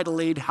qualified to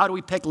lead? How do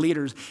we pick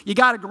leaders? You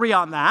got to agree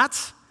on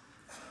that.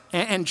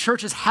 And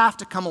churches have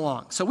to come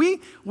along. So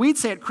we'd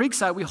say at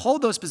Creekside, we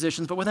hold those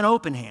positions, but with an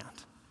open hand.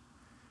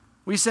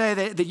 We say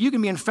that you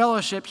can be in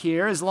fellowship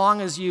here as long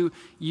as you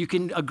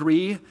can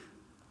agree,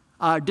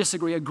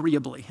 disagree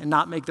agreeably and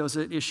not make those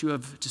an issue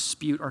of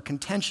dispute or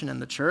contention in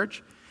the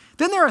church.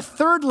 Then there are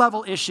third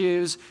level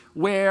issues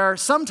where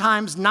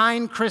sometimes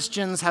 9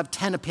 Christians have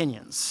 10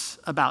 opinions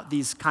about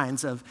these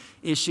kinds of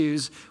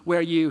issues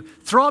where you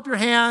throw up your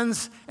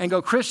hands and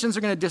go, Christians are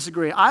going to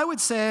disagree. I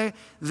would say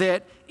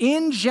that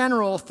in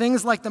general,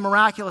 things like the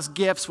miraculous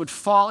gifts would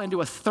fall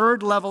into a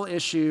third level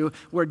issue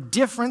where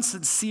different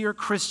sincere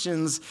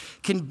Christians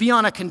can be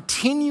on a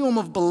continuum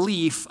of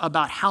belief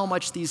about how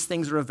much these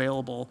things are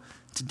available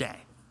today.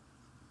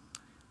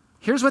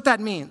 Here's what that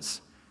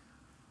means.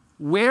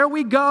 where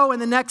we go in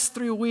the next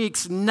 3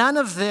 weeks, none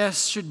of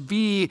this should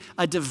be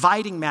a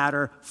dividing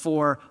matter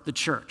for the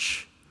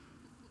church.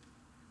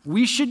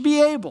 We should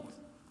be able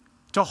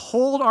to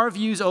hold our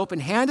views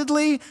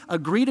open-handedly,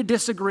 agree to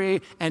disagree,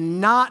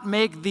 and not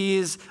make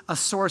these a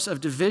source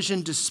of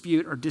division,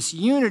 dispute, or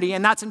disunity.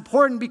 And that's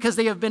important because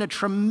they have been a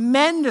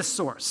tremendous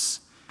source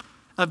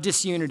of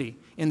disunity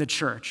in the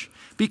church.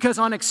 Because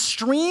on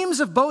extremes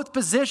of both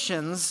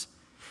positions,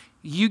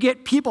 you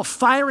get people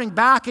firing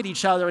back at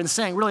each other and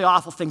saying really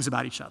awful things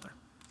about each other.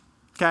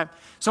 Okay?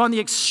 So on the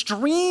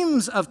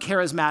extremes of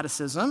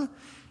charismaticism,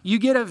 you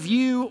get a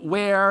view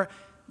where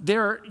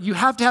you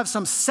have to have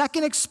some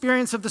second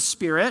experience of the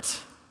Spirit,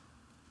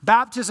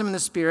 baptism in the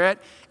Spirit,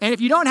 and if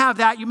you don't have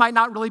that, you might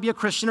not really be a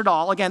Christian at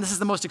all. Again, this is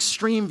the most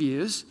extreme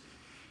views.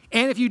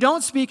 And if you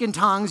don't speak in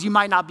tongues, you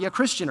might not be a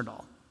Christian at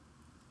all.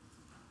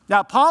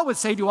 Now, Paul would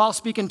say, do all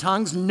speak in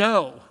tongues?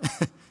 No,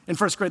 in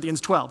 1 Corinthians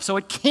 12. So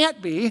it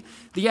can't be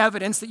the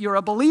evidence that you're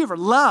a believer.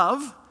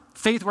 Love,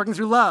 faith working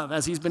through love,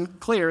 as he's been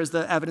clear, is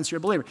the evidence you're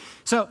a believer.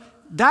 So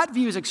that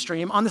view is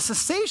extreme. On the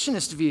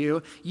cessationist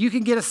view, you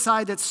can get a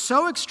side that's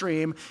so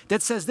extreme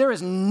that says there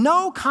is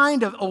no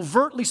kind of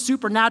overtly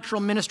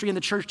supernatural ministry in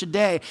the church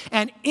today,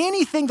 and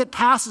anything that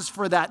passes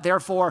for that,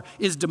 therefore,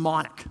 is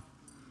demonic.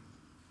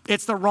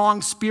 It's the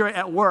wrong spirit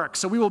at work.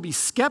 So we will be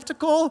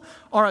skeptical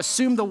or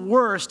assume the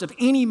worst of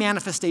any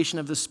manifestation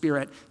of the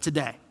Spirit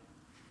today.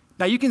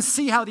 Now, you can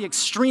see how the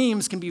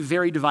extremes can be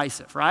very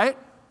divisive, right?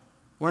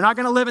 We're not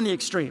going to live in the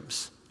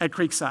extremes at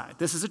Creekside.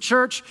 This is a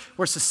church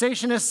where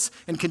cessationists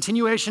and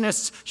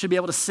continuationists should be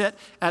able to sit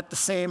at the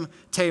same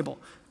table.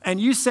 And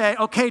you say,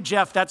 okay,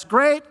 Jeff, that's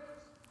great.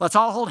 Let's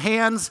all hold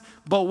hands,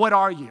 but what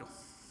are you?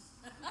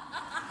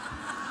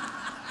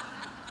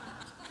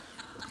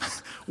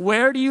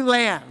 Where do you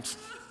land?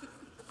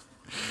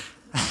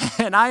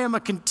 And I am a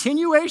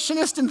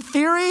continuationist in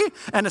theory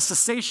and a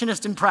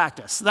cessationist in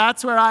practice.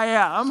 That's where I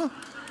am.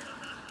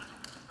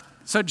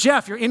 So,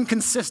 Jeff, you're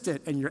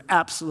inconsistent, and you're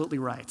absolutely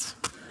right.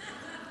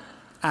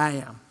 I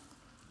am.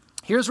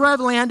 Here's where I've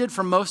landed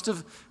for most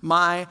of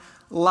my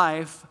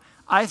life.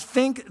 I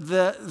think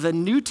the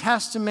New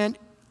Testament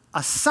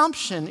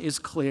assumption is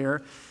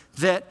clear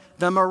that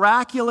the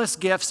miraculous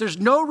gifts, there's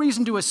no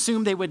reason to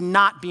assume they would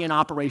not be in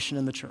operation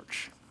in the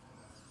church.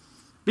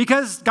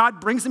 Because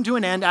God brings them to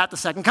an end at the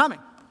second coming.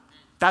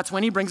 That's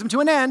when he brings them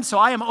to an end. So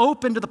I am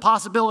open to the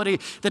possibility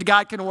that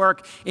God can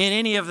work in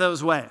any of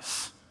those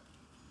ways.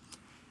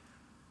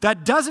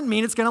 That doesn't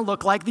mean it's going to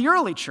look like the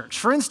early church.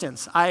 For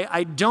instance,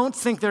 I don't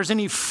think there's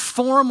any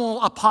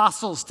formal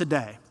apostles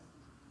today,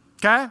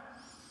 okay?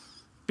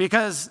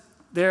 Because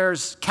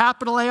there's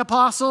capital A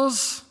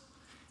apostles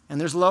and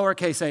there's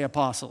lowercase a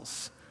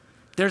apostles.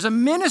 There's a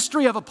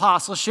ministry of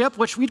apostleship,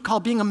 which we'd call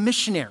being a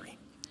missionary.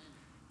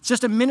 It's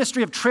just a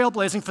ministry of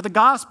trailblazing for the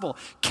gospel.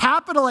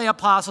 Capital A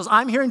apostles,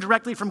 I'm hearing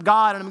directly from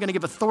God, and I'm going to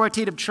give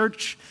authoritative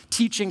church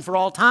teaching for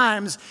all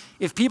times.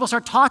 If people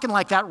start talking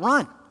like that,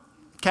 run,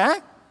 okay?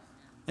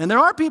 And there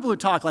are people who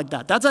talk like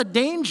that. That's a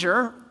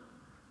danger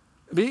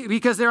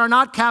because there are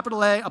not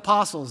capital A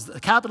apostles. The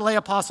capital A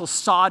apostles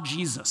saw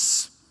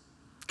Jesus,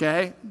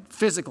 okay,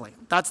 physically.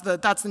 That's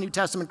the New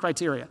Testament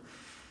criteria.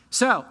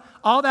 So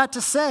all that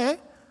to say,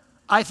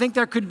 I think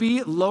there could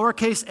be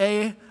lowercase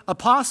a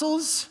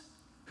apostles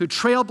who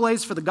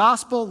trailblaze for the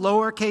gospel,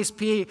 lowercase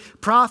p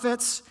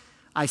prophets.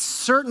 I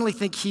certainly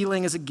think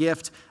healing is a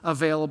gift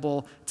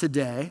available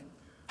today.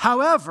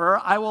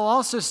 However, I will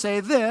also say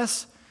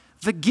this,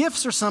 the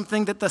gifts are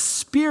something that the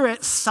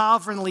Spirit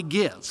sovereignly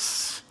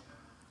gives.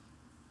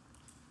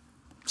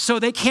 So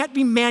they can't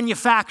be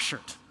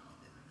manufactured.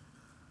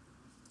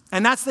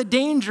 And that's the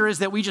danger, is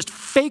that we just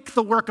fake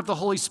the work of the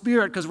Holy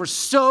Spirit because we're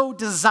so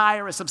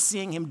desirous of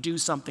seeing him do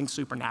something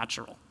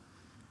supernatural,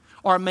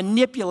 or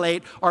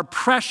manipulate or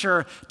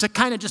pressure to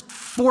kind of just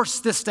force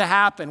this to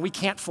happen. We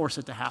can't force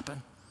it to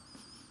happen.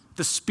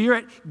 The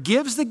Spirit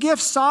gives the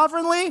gift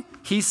sovereignly.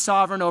 He's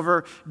sovereign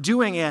over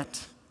doing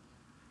it.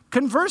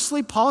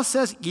 Conversely, Paul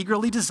says,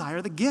 eagerly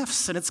desire the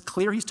gifts, and it's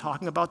clear he's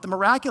talking about the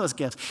miraculous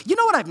gifts. You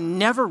know what I've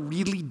never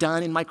really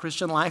done in my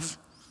Christian life?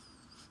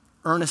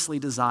 Earnestly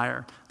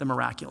desire the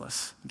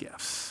miraculous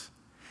gifts.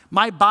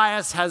 My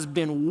bias has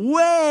been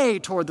way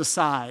toward the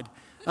side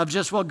of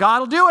just, well, God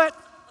will do it.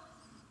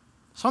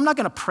 So I'm not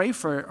going to pray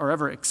for it or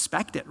ever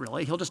expect it,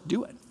 really. He'll just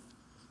do it.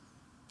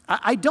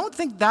 I don't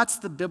think that's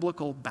the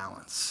biblical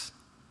balance.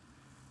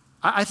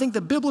 I think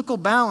the biblical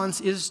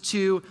balance is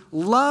to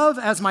love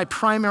as my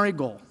primary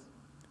goal.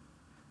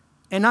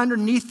 And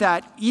underneath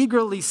that,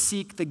 eagerly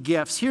seek the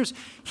gifts.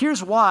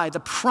 Here's why.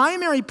 The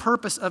primary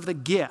purpose of the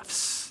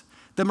gifts,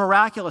 the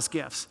miraculous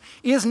gifts,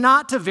 is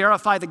not to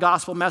verify the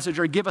gospel message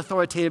or give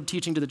authoritative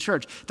teaching to the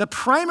church. The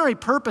primary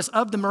purpose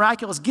of the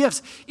miraculous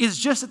gifts is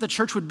just that the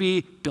church would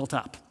be built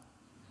up.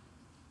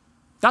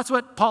 That's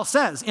what Paul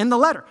says in the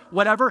letter.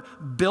 Whatever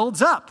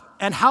builds up.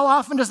 And how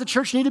often does the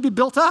church need to be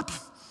built up?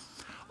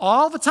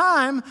 All the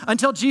time,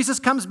 until Jesus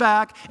comes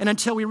back and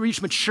until we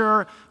reach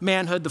mature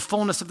manhood, the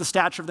fullness of the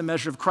stature of the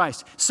measure of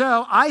Christ.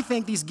 So I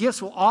think these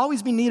gifts will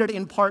always be needed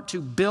in part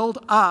to build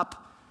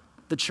up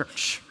the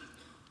church.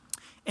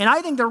 And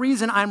I think the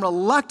reason I'm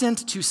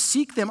reluctant to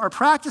seek them or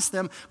practice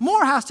them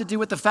more has to do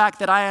with the fact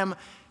that I am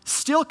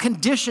still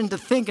conditioned to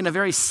think in a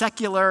very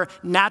secular,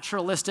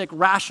 naturalistic,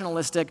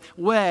 rationalistic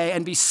way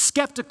and be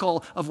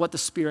skeptical of what the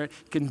Spirit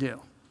can do.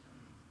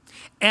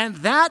 And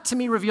that to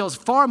me reveals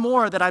far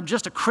more that I'm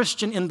just a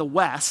Christian in the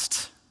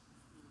West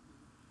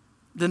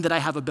than that I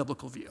have a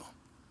biblical view.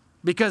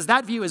 Because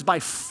that view is by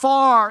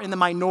far in the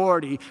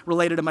minority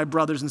related to my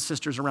brothers and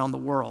sisters around the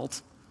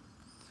world.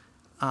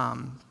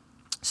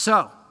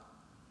 So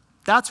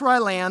that's where I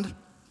land.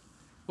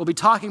 We'll be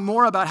talking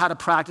more about how to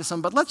practice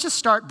them, but let's just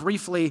start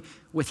briefly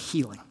with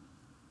healing.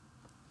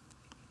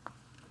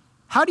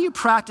 How do you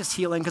practice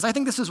healing? Because I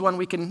think this is one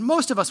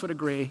most of us would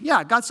agree,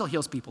 yeah, God still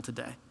heals people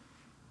today.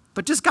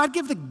 But does God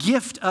give the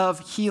gift of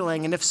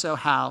healing, and if so,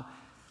 how?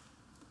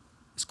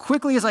 As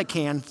quickly as I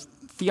can,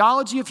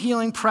 theology of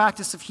healing,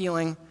 practice of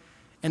healing,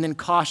 and then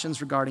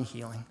cautions regarding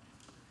healing.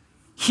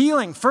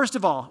 Healing, first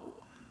of all,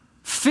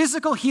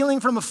 physical healing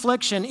from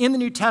affliction in the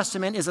New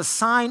Testament is a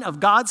sign of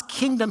God's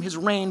kingdom, his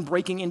reign,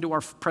 breaking into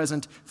our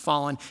present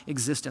fallen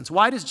existence.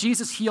 Why does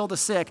Jesus heal the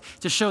sick?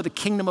 To show the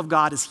kingdom of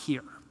God is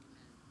here.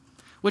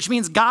 Which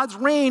means God's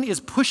reign is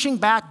pushing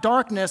back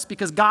darkness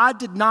because God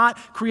did not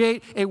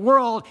create a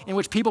world in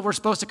which people were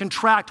supposed to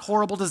contract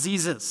horrible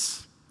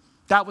diseases.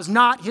 That was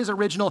not his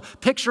original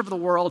picture of the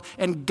world,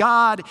 and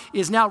God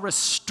is now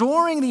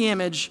restoring the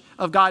image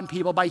of God and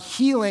people by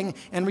healing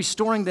and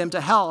restoring them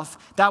to health.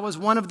 That was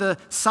one of the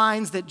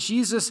signs that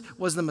Jesus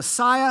was the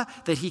Messiah,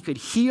 that he could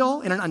heal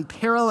in an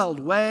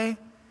unparalleled way.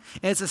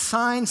 And it's a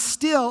sign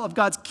still of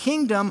God's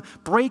kingdom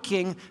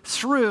breaking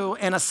through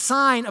and a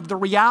sign of the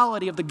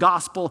reality of the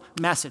gospel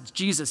message.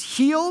 Jesus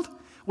healed,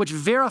 which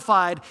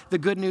verified the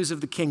good news of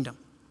the kingdom.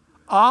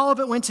 All of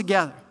it went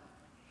together.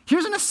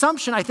 Here's an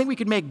assumption I think we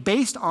could make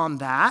based on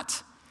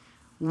that.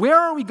 Where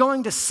are we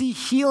going to see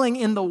healing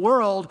in the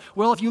world?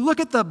 Well, if you look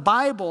at the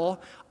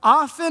Bible,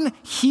 often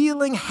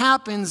healing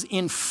happens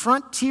in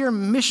frontier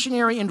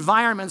missionary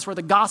environments where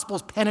the gospel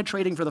is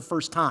penetrating for the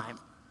first time,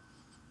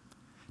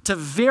 to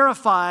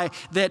verify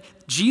that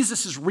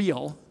Jesus is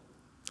real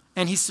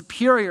and he's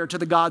superior to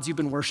the gods you've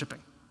been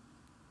worshiping.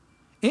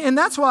 And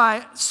that's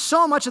why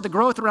so much of the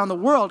growth around the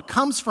world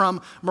comes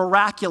from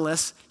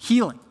miraculous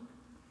healing.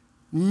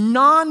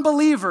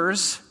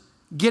 Non-believers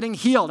getting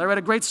healed. I read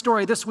a great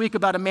story this week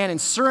about a man in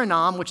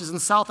Suriname, which is in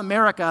South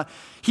America.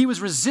 He was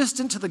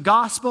resistant to the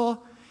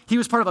gospel. He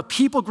was part of a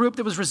people group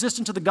that was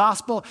resistant to the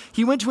gospel.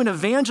 He went to an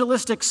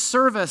evangelistic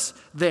service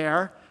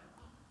there,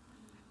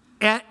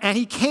 and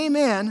he came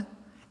in,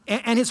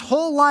 and his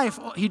whole life,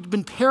 he'd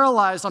been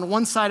paralyzed on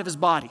one side of his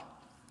body.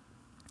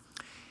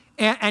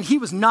 And he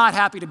was not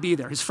happy to be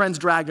there. His friends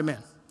dragged him in.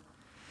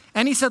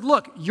 And he said,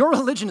 look, your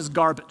religion is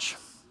garbage.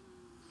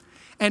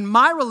 And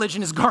my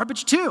religion is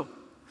garbage too.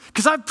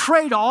 Because I've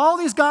prayed to all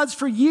these gods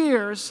for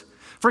years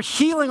for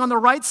healing on the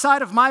right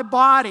side of my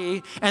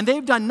body, and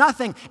they've done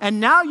nothing. And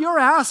now you're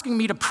asking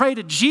me to pray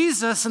to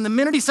Jesus, and the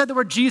minute he said the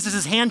word Jesus,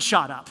 his hand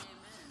shot up.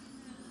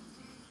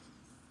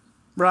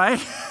 Right?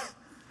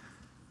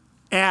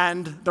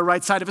 And the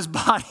right side of his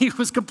body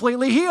was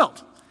completely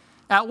healed.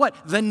 At what?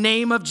 The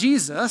name of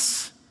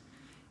Jesus.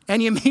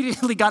 And he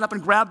immediately got up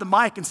and grabbed the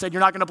mic and said, you're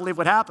not going to believe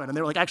what happened. And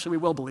they were like, actually, we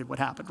will believe what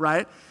happened,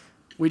 right?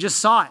 We just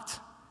saw it.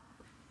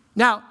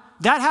 Now,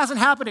 that hasn't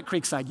happened at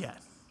Creekside yet.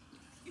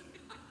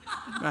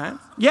 Right?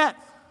 Yet.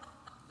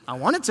 I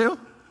want it to.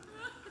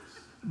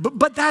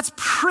 But that's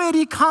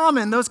pretty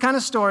common, those kind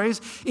of stories,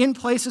 in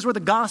places where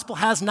the gospel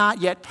has not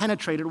yet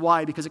penetrated.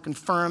 Why? Because it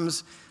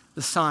confirms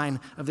the sign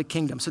of the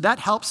kingdom. So that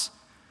helps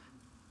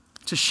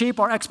to shape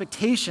our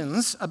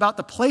expectations about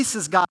the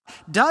places God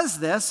does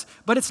this,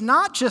 but it's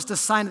not just a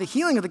sign of the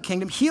healing of the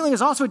kingdom. Healing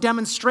is also a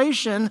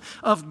demonstration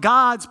of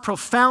God's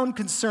profound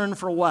concern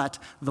for what?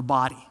 The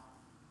body.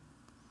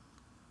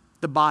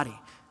 The body.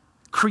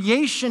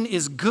 Creation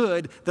is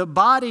good. The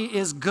body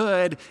is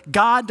good.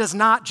 God does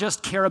not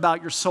just care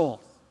about your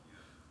soul.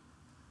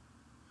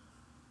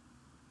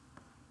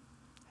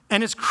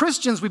 And as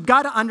Christians, we've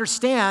got to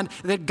understand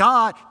that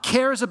God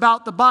cares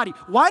about the body.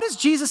 Why does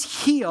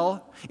Jesus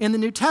heal in the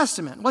New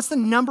Testament? What's the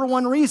number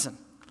one reason?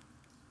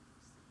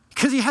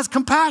 Because he has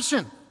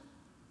compassion.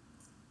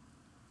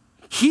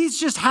 He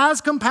just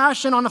has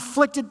compassion on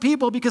afflicted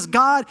people because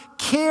God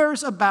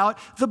cares about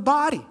the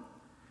body.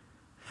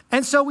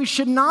 And so we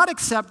should not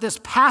accept this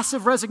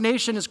passive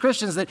resignation as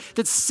Christians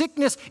that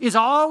sickness is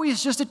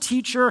always just a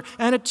teacher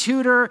and a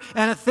tutor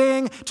and a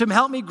thing to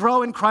help me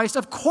grow in Christ.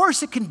 Of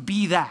course it can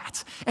be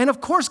that. And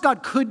of course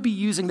God could be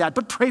using that,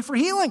 but pray for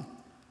healing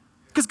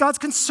because God's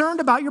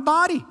concerned about your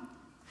body.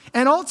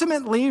 And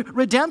ultimately,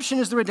 redemption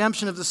is the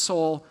redemption of the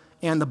soul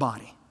and the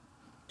body.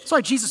 That's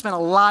why Jesus spent a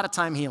lot of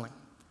time healing.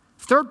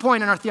 Third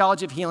point in our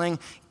theology of healing,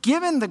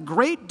 given the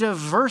great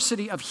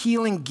diversity of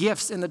healing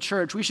gifts in the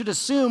church, we should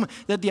assume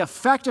that the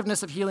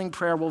effectiveness of healing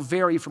prayer will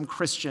vary from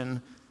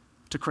Christian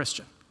to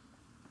Christian.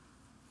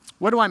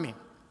 What do I mean?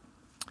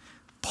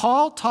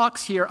 Paul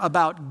talks here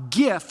about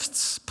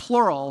gifts,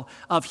 plural,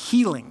 of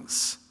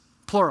healings,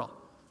 plural.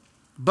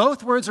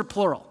 Both words are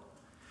plural.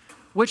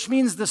 which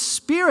means the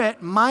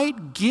Spirit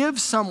might give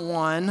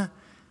someone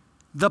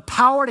the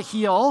power to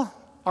heal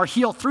or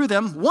heal through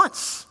them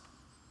once.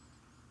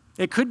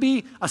 It could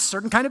be a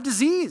certain kind of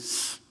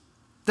disease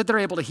that they're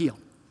able to heal.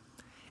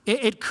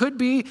 It could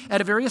be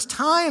at a various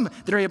time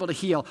they're able to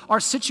heal our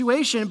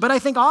situation, but I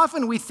think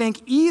often we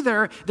think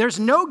either there's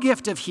no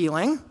gift of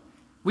healing,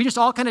 we just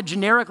all kind of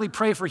generically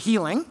pray for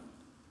healing,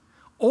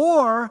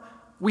 or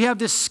we have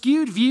this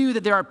skewed view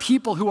that there are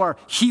people who are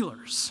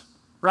healers,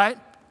 right?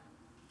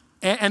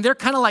 And they're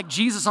kind of like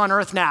Jesus on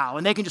earth now,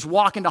 and they can just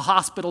walk into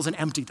hospitals and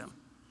empty them.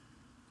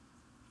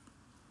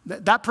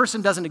 That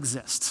person doesn't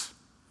exist.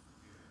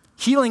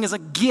 Healing is a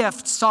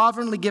gift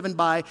sovereignly given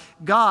by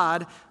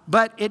God,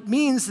 but it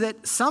means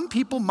that some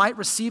people might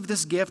receive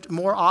this gift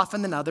more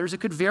often than others.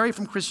 It could vary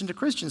from Christian to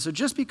Christian. So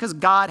just because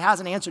God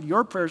hasn't answered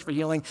your prayers for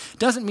healing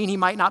doesn't mean he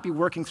might not be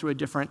working through a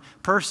different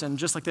person,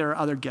 just like there are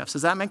other gifts.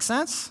 Does that make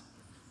sense?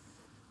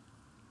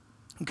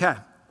 Okay.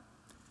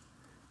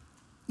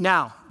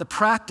 Now, the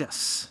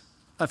practice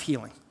of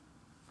healing.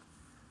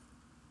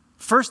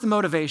 First, the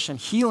motivation.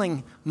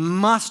 Healing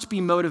must be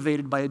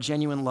motivated by a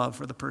genuine love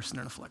for the person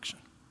in affliction.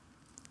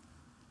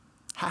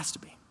 Has to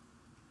be.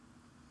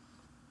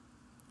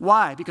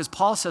 Why? Because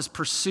Paul says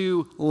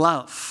pursue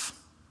love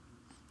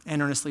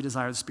and earnestly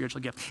desire the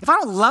spiritual gift. If I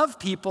don't love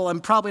people,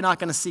 I'm probably not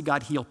going to see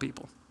God heal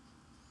people.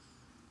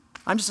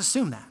 I'm just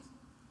assume that.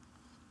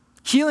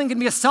 Healing can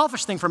be a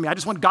selfish thing for me. I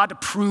just want God to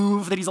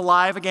prove that he's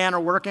alive again or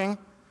working. It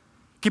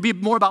could be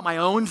more about my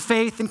own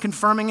faith in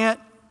confirming it.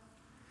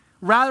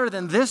 Rather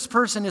than this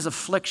person is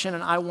affliction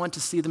and I want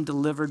to see them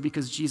delivered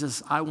because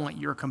Jesus, I want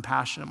your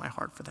compassion in my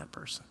heart for that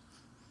person.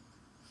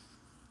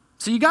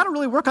 So you got to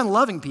really work on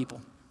loving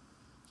people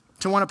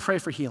to want to pray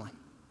for healing.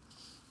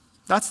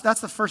 That's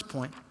the first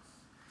point.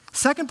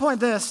 Second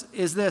point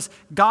is this.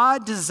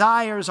 God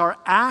desires our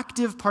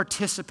active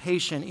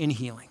participation in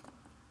healing,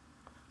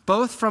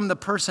 both from the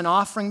person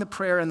offering the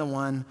prayer and the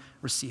one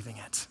receiving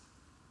it.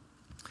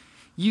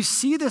 You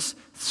see this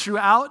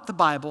throughout the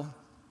Bible.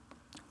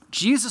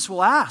 Jesus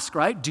will ask,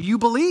 right? Do you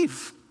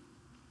believe?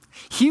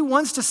 He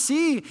wants to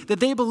see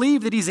that they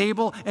believe that he's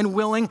able and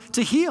willing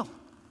to heal.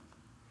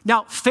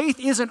 Now, faith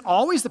isn't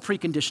always the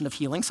precondition of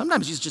healing.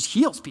 Sometimes Jesus just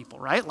heals people,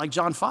 right? Like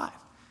John 5.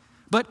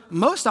 But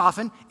most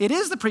often, it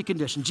is the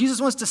precondition. Jesus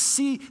wants to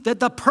see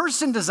that the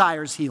person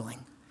desires healing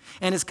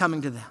and is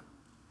coming to them.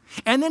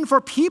 And then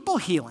for people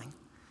healing,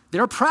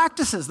 there are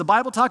practices. The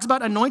Bible talks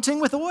about anointing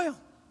with oil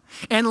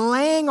and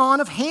laying on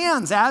of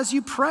hands as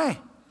you pray.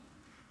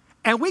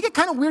 And we get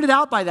kind of weirded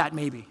out by that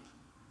maybe.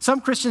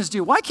 Some Christians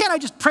do. Why can't I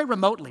just pray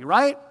remotely,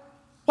 right?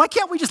 Why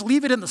can't we just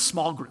leave it in the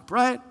small group,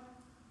 right?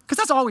 Because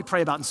that's all we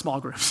pray about in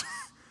small groups.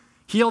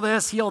 Heal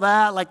this, heal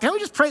that. Like, can't we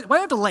just pray? Why do we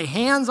have to lay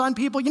hands on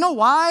people? You know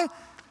why?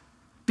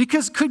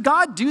 Because could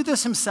God do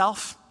this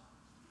himself?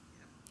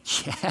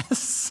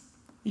 Yes,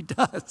 he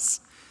does.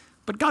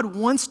 But God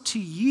wants to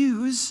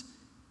use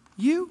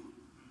you.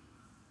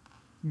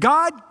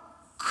 God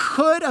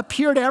could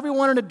appear to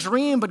everyone in a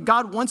dream, but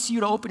God wants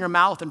you to open your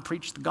mouth and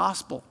preach the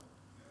gospel.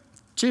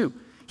 2,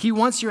 he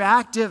wants your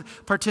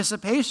active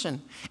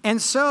participation.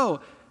 And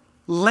so,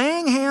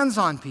 laying hands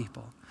on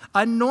people,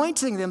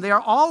 anointing them, they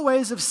are all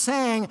ways of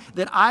saying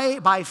that I,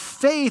 by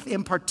faith,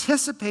 am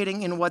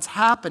participating in what's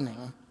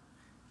happening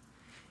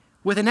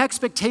with an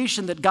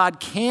expectation that God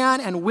can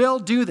and will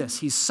do this.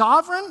 He's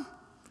sovereign,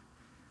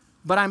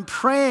 but I'm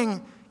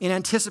praying in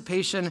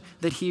anticipation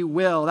that he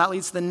will. That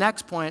leads to the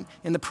next point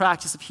in the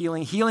practice of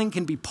healing. Healing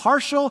can be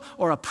partial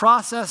or a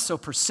process, so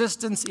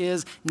persistence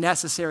is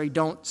necessary.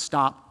 Don't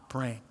stop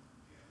praying.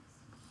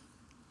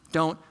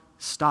 Don't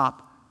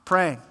stop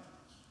praying.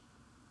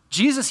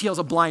 Jesus heals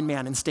a blind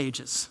man in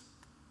stages.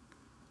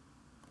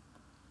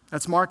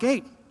 That's Mark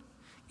 8.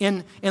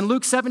 In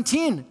Luke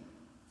 17,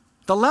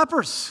 the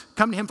lepers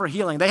come to him for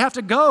healing. They have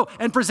to go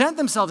and present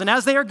themselves, and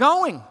as they are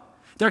going,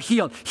 they're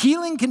healed.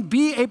 Healing can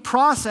be a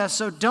process,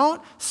 so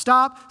don't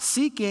stop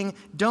seeking,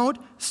 don't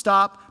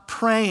stop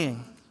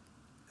praying.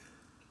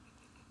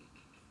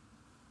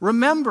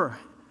 Remember,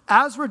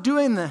 as we're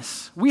doing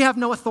this, we have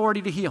no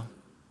authority to heal.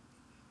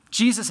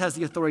 Jesus has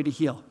the authority to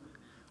heal.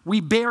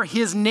 We bear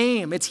his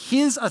name. It's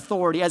his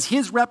authority as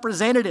his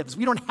representatives.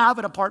 We don't have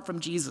it apart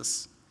from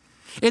Jesus.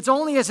 It's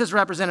only as his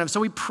representative. So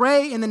we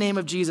pray in the name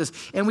of Jesus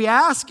and we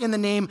ask in the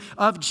name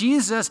of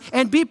Jesus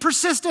and be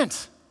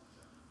persistent.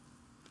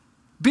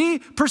 Be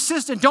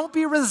persistent. Don't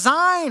be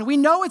resigned. We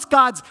know it's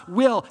God's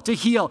will to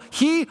heal.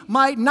 He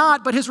might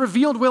not, but his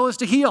revealed will is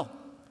to heal.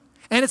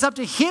 And it's up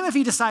to him if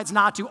he decides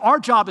not to. Our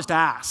job is to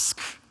ask.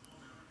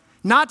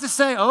 Not to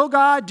say, oh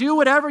God, do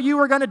whatever you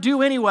were going to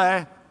do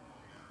anyway.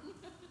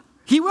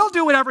 He will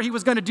do whatever he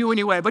was going to do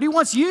anyway, but he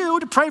wants you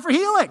to pray for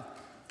healing.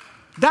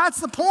 That's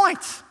the point.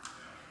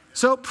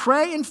 So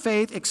pray in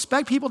faith,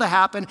 expect people to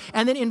happen,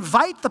 and then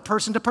invite the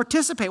person to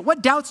participate.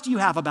 What doubts do you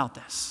have about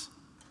this?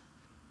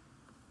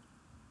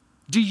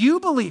 Do you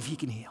believe he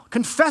can heal?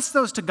 Confess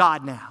those to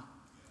God now.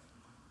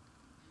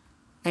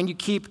 And you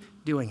keep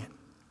doing it.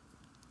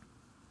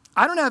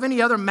 I don't have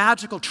any other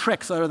magical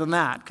tricks other than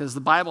that, because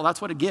the Bible,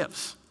 that's what it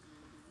gives.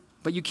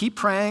 But you keep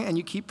praying and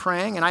you keep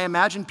praying, and I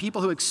imagine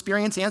people who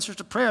experience answers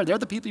to prayer, they're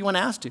the people you want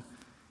to ask to.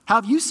 How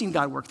have you seen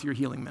God work through your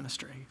healing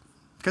ministry?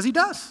 Because he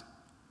does.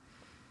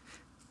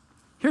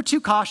 Here are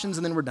 2 cautions,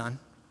 and then we're done.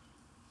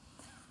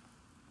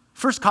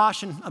 First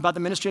caution about the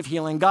ministry of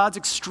healing: God's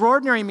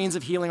extraordinary means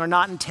of healing are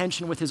not in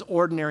tension with his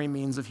ordinary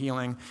means of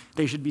healing.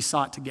 They should be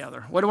sought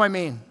together. What do I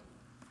mean?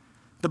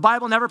 The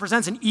Bible never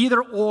presents an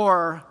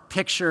either-or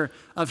picture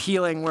of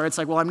healing where it's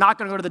like, well, I'm not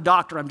going to go to the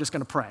doctor, I'm just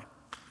going to pray.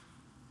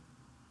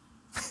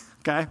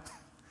 Okay?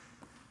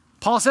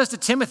 Paul says to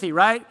Timothy,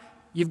 right?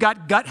 You've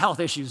got gut health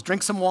issues,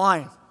 drink some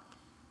wine.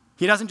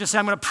 He doesn't just say,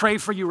 I'm going to pray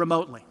for you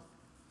remotely.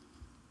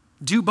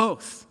 Do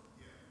both.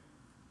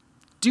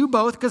 Do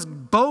both, because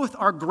both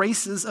are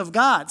graces of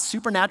God,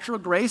 supernatural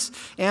grace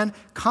and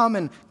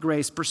common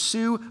grace.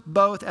 Pursue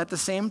both at the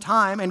same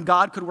time, and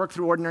God could work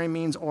through ordinary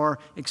means or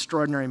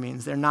extraordinary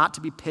means. They're not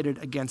to be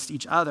pitted against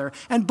each other,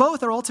 and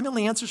both are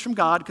ultimately answers from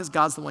God because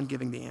God's the one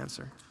giving the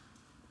answer.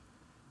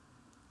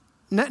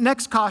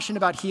 Next caution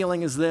about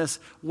healing is this: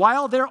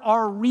 while there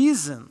are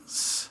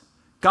reasons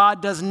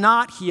God does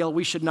not heal,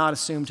 we should not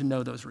assume to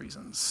know those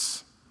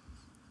reasons.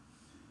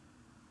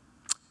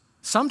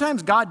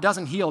 Sometimes God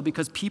doesn't heal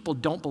because people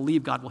don't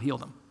believe God will heal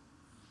them.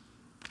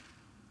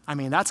 I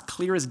mean, that's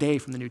clear as day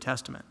from the New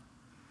Testament.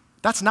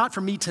 That's not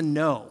for me to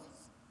know.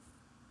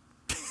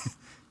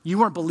 You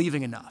weren't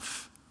believing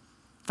enough.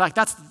 In fact,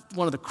 that's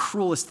one of the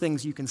cruelest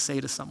things you can say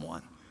to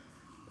someone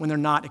when they're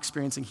not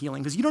experiencing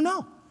healing, because you don't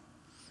know.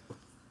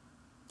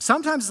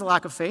 Sometimes it's a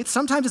lack of faith.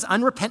 Sometimes it's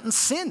unrepentant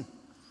sin.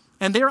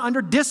 And they're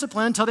under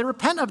discipline until they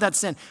repent of that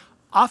sin.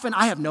 Often,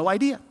 I have no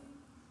idea.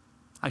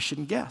 I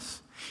shouldn't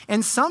guess.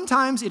 And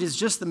sometimes it is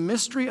just the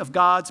mystery of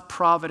God's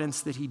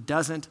providence that he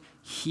doesn't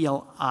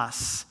heal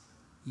us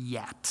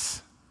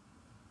yet.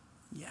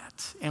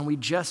 And we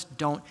just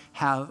don't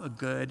have a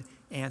good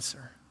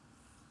answer.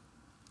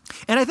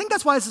 And I think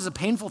that's why this is a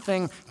painful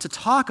thing to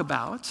talk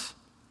about,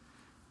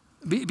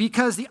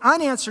 because the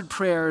unanswered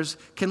prayers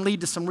can lead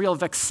to some real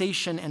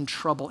vexation and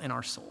trouble in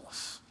our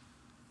souls.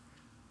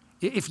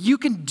 If you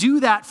can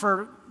do that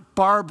for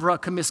Barbara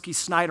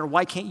Comiskey-Snyder,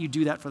 why can't you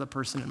do that for the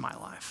person in my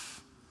life?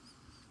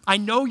 I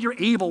know you're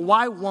able.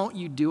 Why won't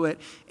you do it?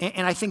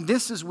 And I think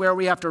this is where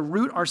we have to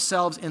root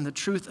ourselves in the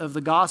truth of the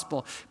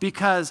gospel,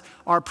 because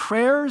our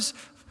prayers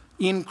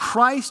in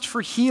Christ for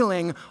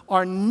healing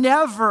are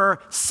never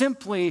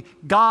simply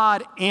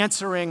God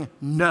answering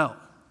no.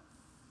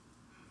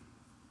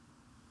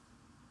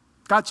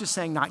 God's just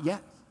saying, not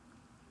yet.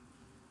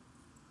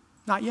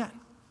 Not yet.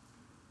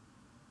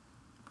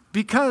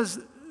 Because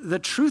the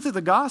truth of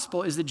the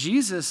gospel is that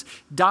Jesus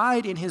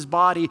died in his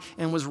body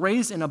and was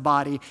raised in a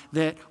body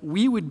that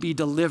we would be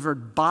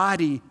delivered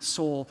body,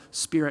 soul,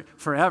 spirit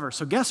forever.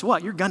 So guess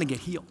what? You're going to get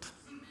healed.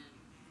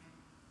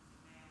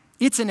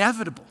 It's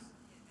inevitable.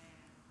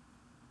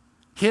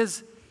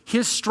 His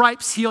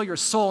stripes heal your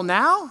soul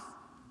now.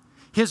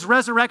 His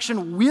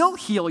resurrection will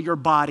heal your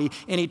body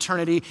in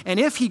eternity. And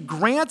if he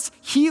grants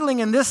healing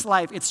in this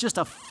life, it's just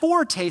a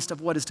foretaste of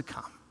what is to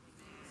come.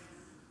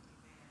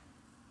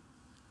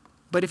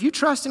 But if you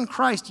trust in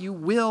Christ, you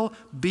will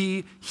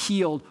be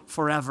healed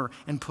forever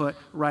and put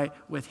right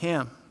with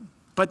him.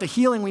 But the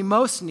healing we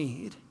most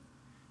need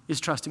is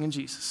trusting in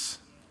Jesus.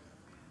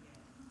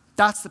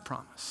 That's the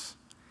promise.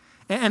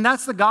 And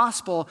that's the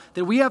gospel,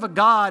 that we have a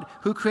God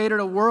who created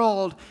a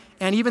world,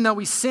 and even though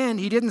we sinned,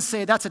 he didn't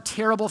say that's a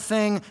terrible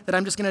thing that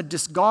I'm just going to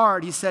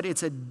discard. He said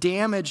it's a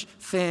damaged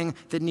thing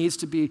that needs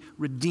to be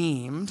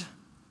redeemed.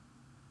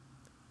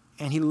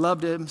 And he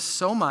loved us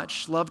so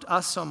much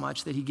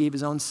that he gave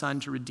his own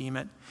son to redeem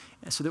it,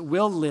 so that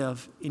we'll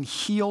live in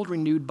healed,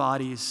 renewed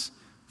bodies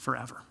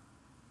forever.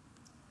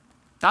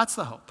 That's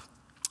the hope.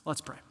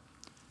 Let's pray.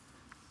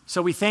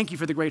 So we thank you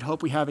for the great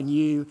hope we have in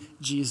you,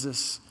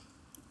 Jesus,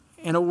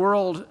 in a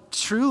world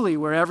truly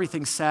where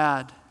everything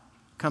sad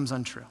comes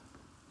untrue.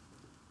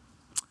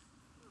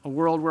 A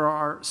world where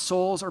our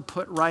souls are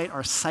put right,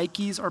 our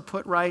psyches are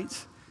put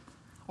right,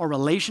 our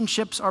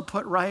relationships are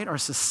put right, our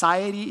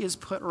society is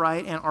put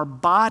right, and our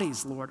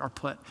bodies, Lord, are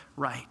put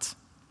right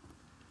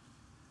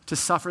to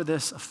suffer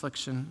this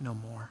affliction no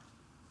more.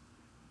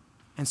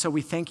 And so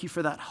we thank you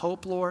for that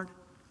hope, Lord.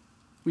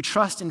 We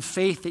trust in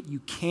faith that you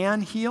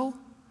can heal,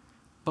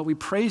 but we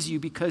praise you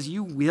because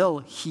you will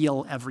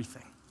heal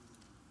everything,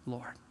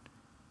 Lord.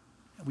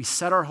 We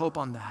set our hope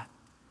on that,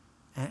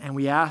 and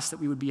we ask that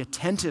we would be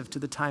attentive to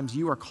the times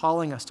you are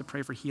calling us to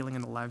pray for healing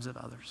in the lives of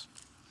others.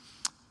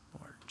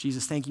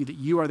 Jesus, thank you that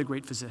you are the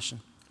great physician.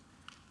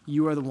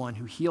 You are the one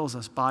who heals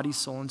us, body,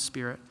 soul, and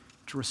spirit,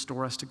 to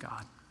restore us to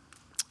God.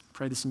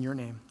 Pray this in your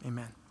name.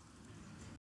 Amen.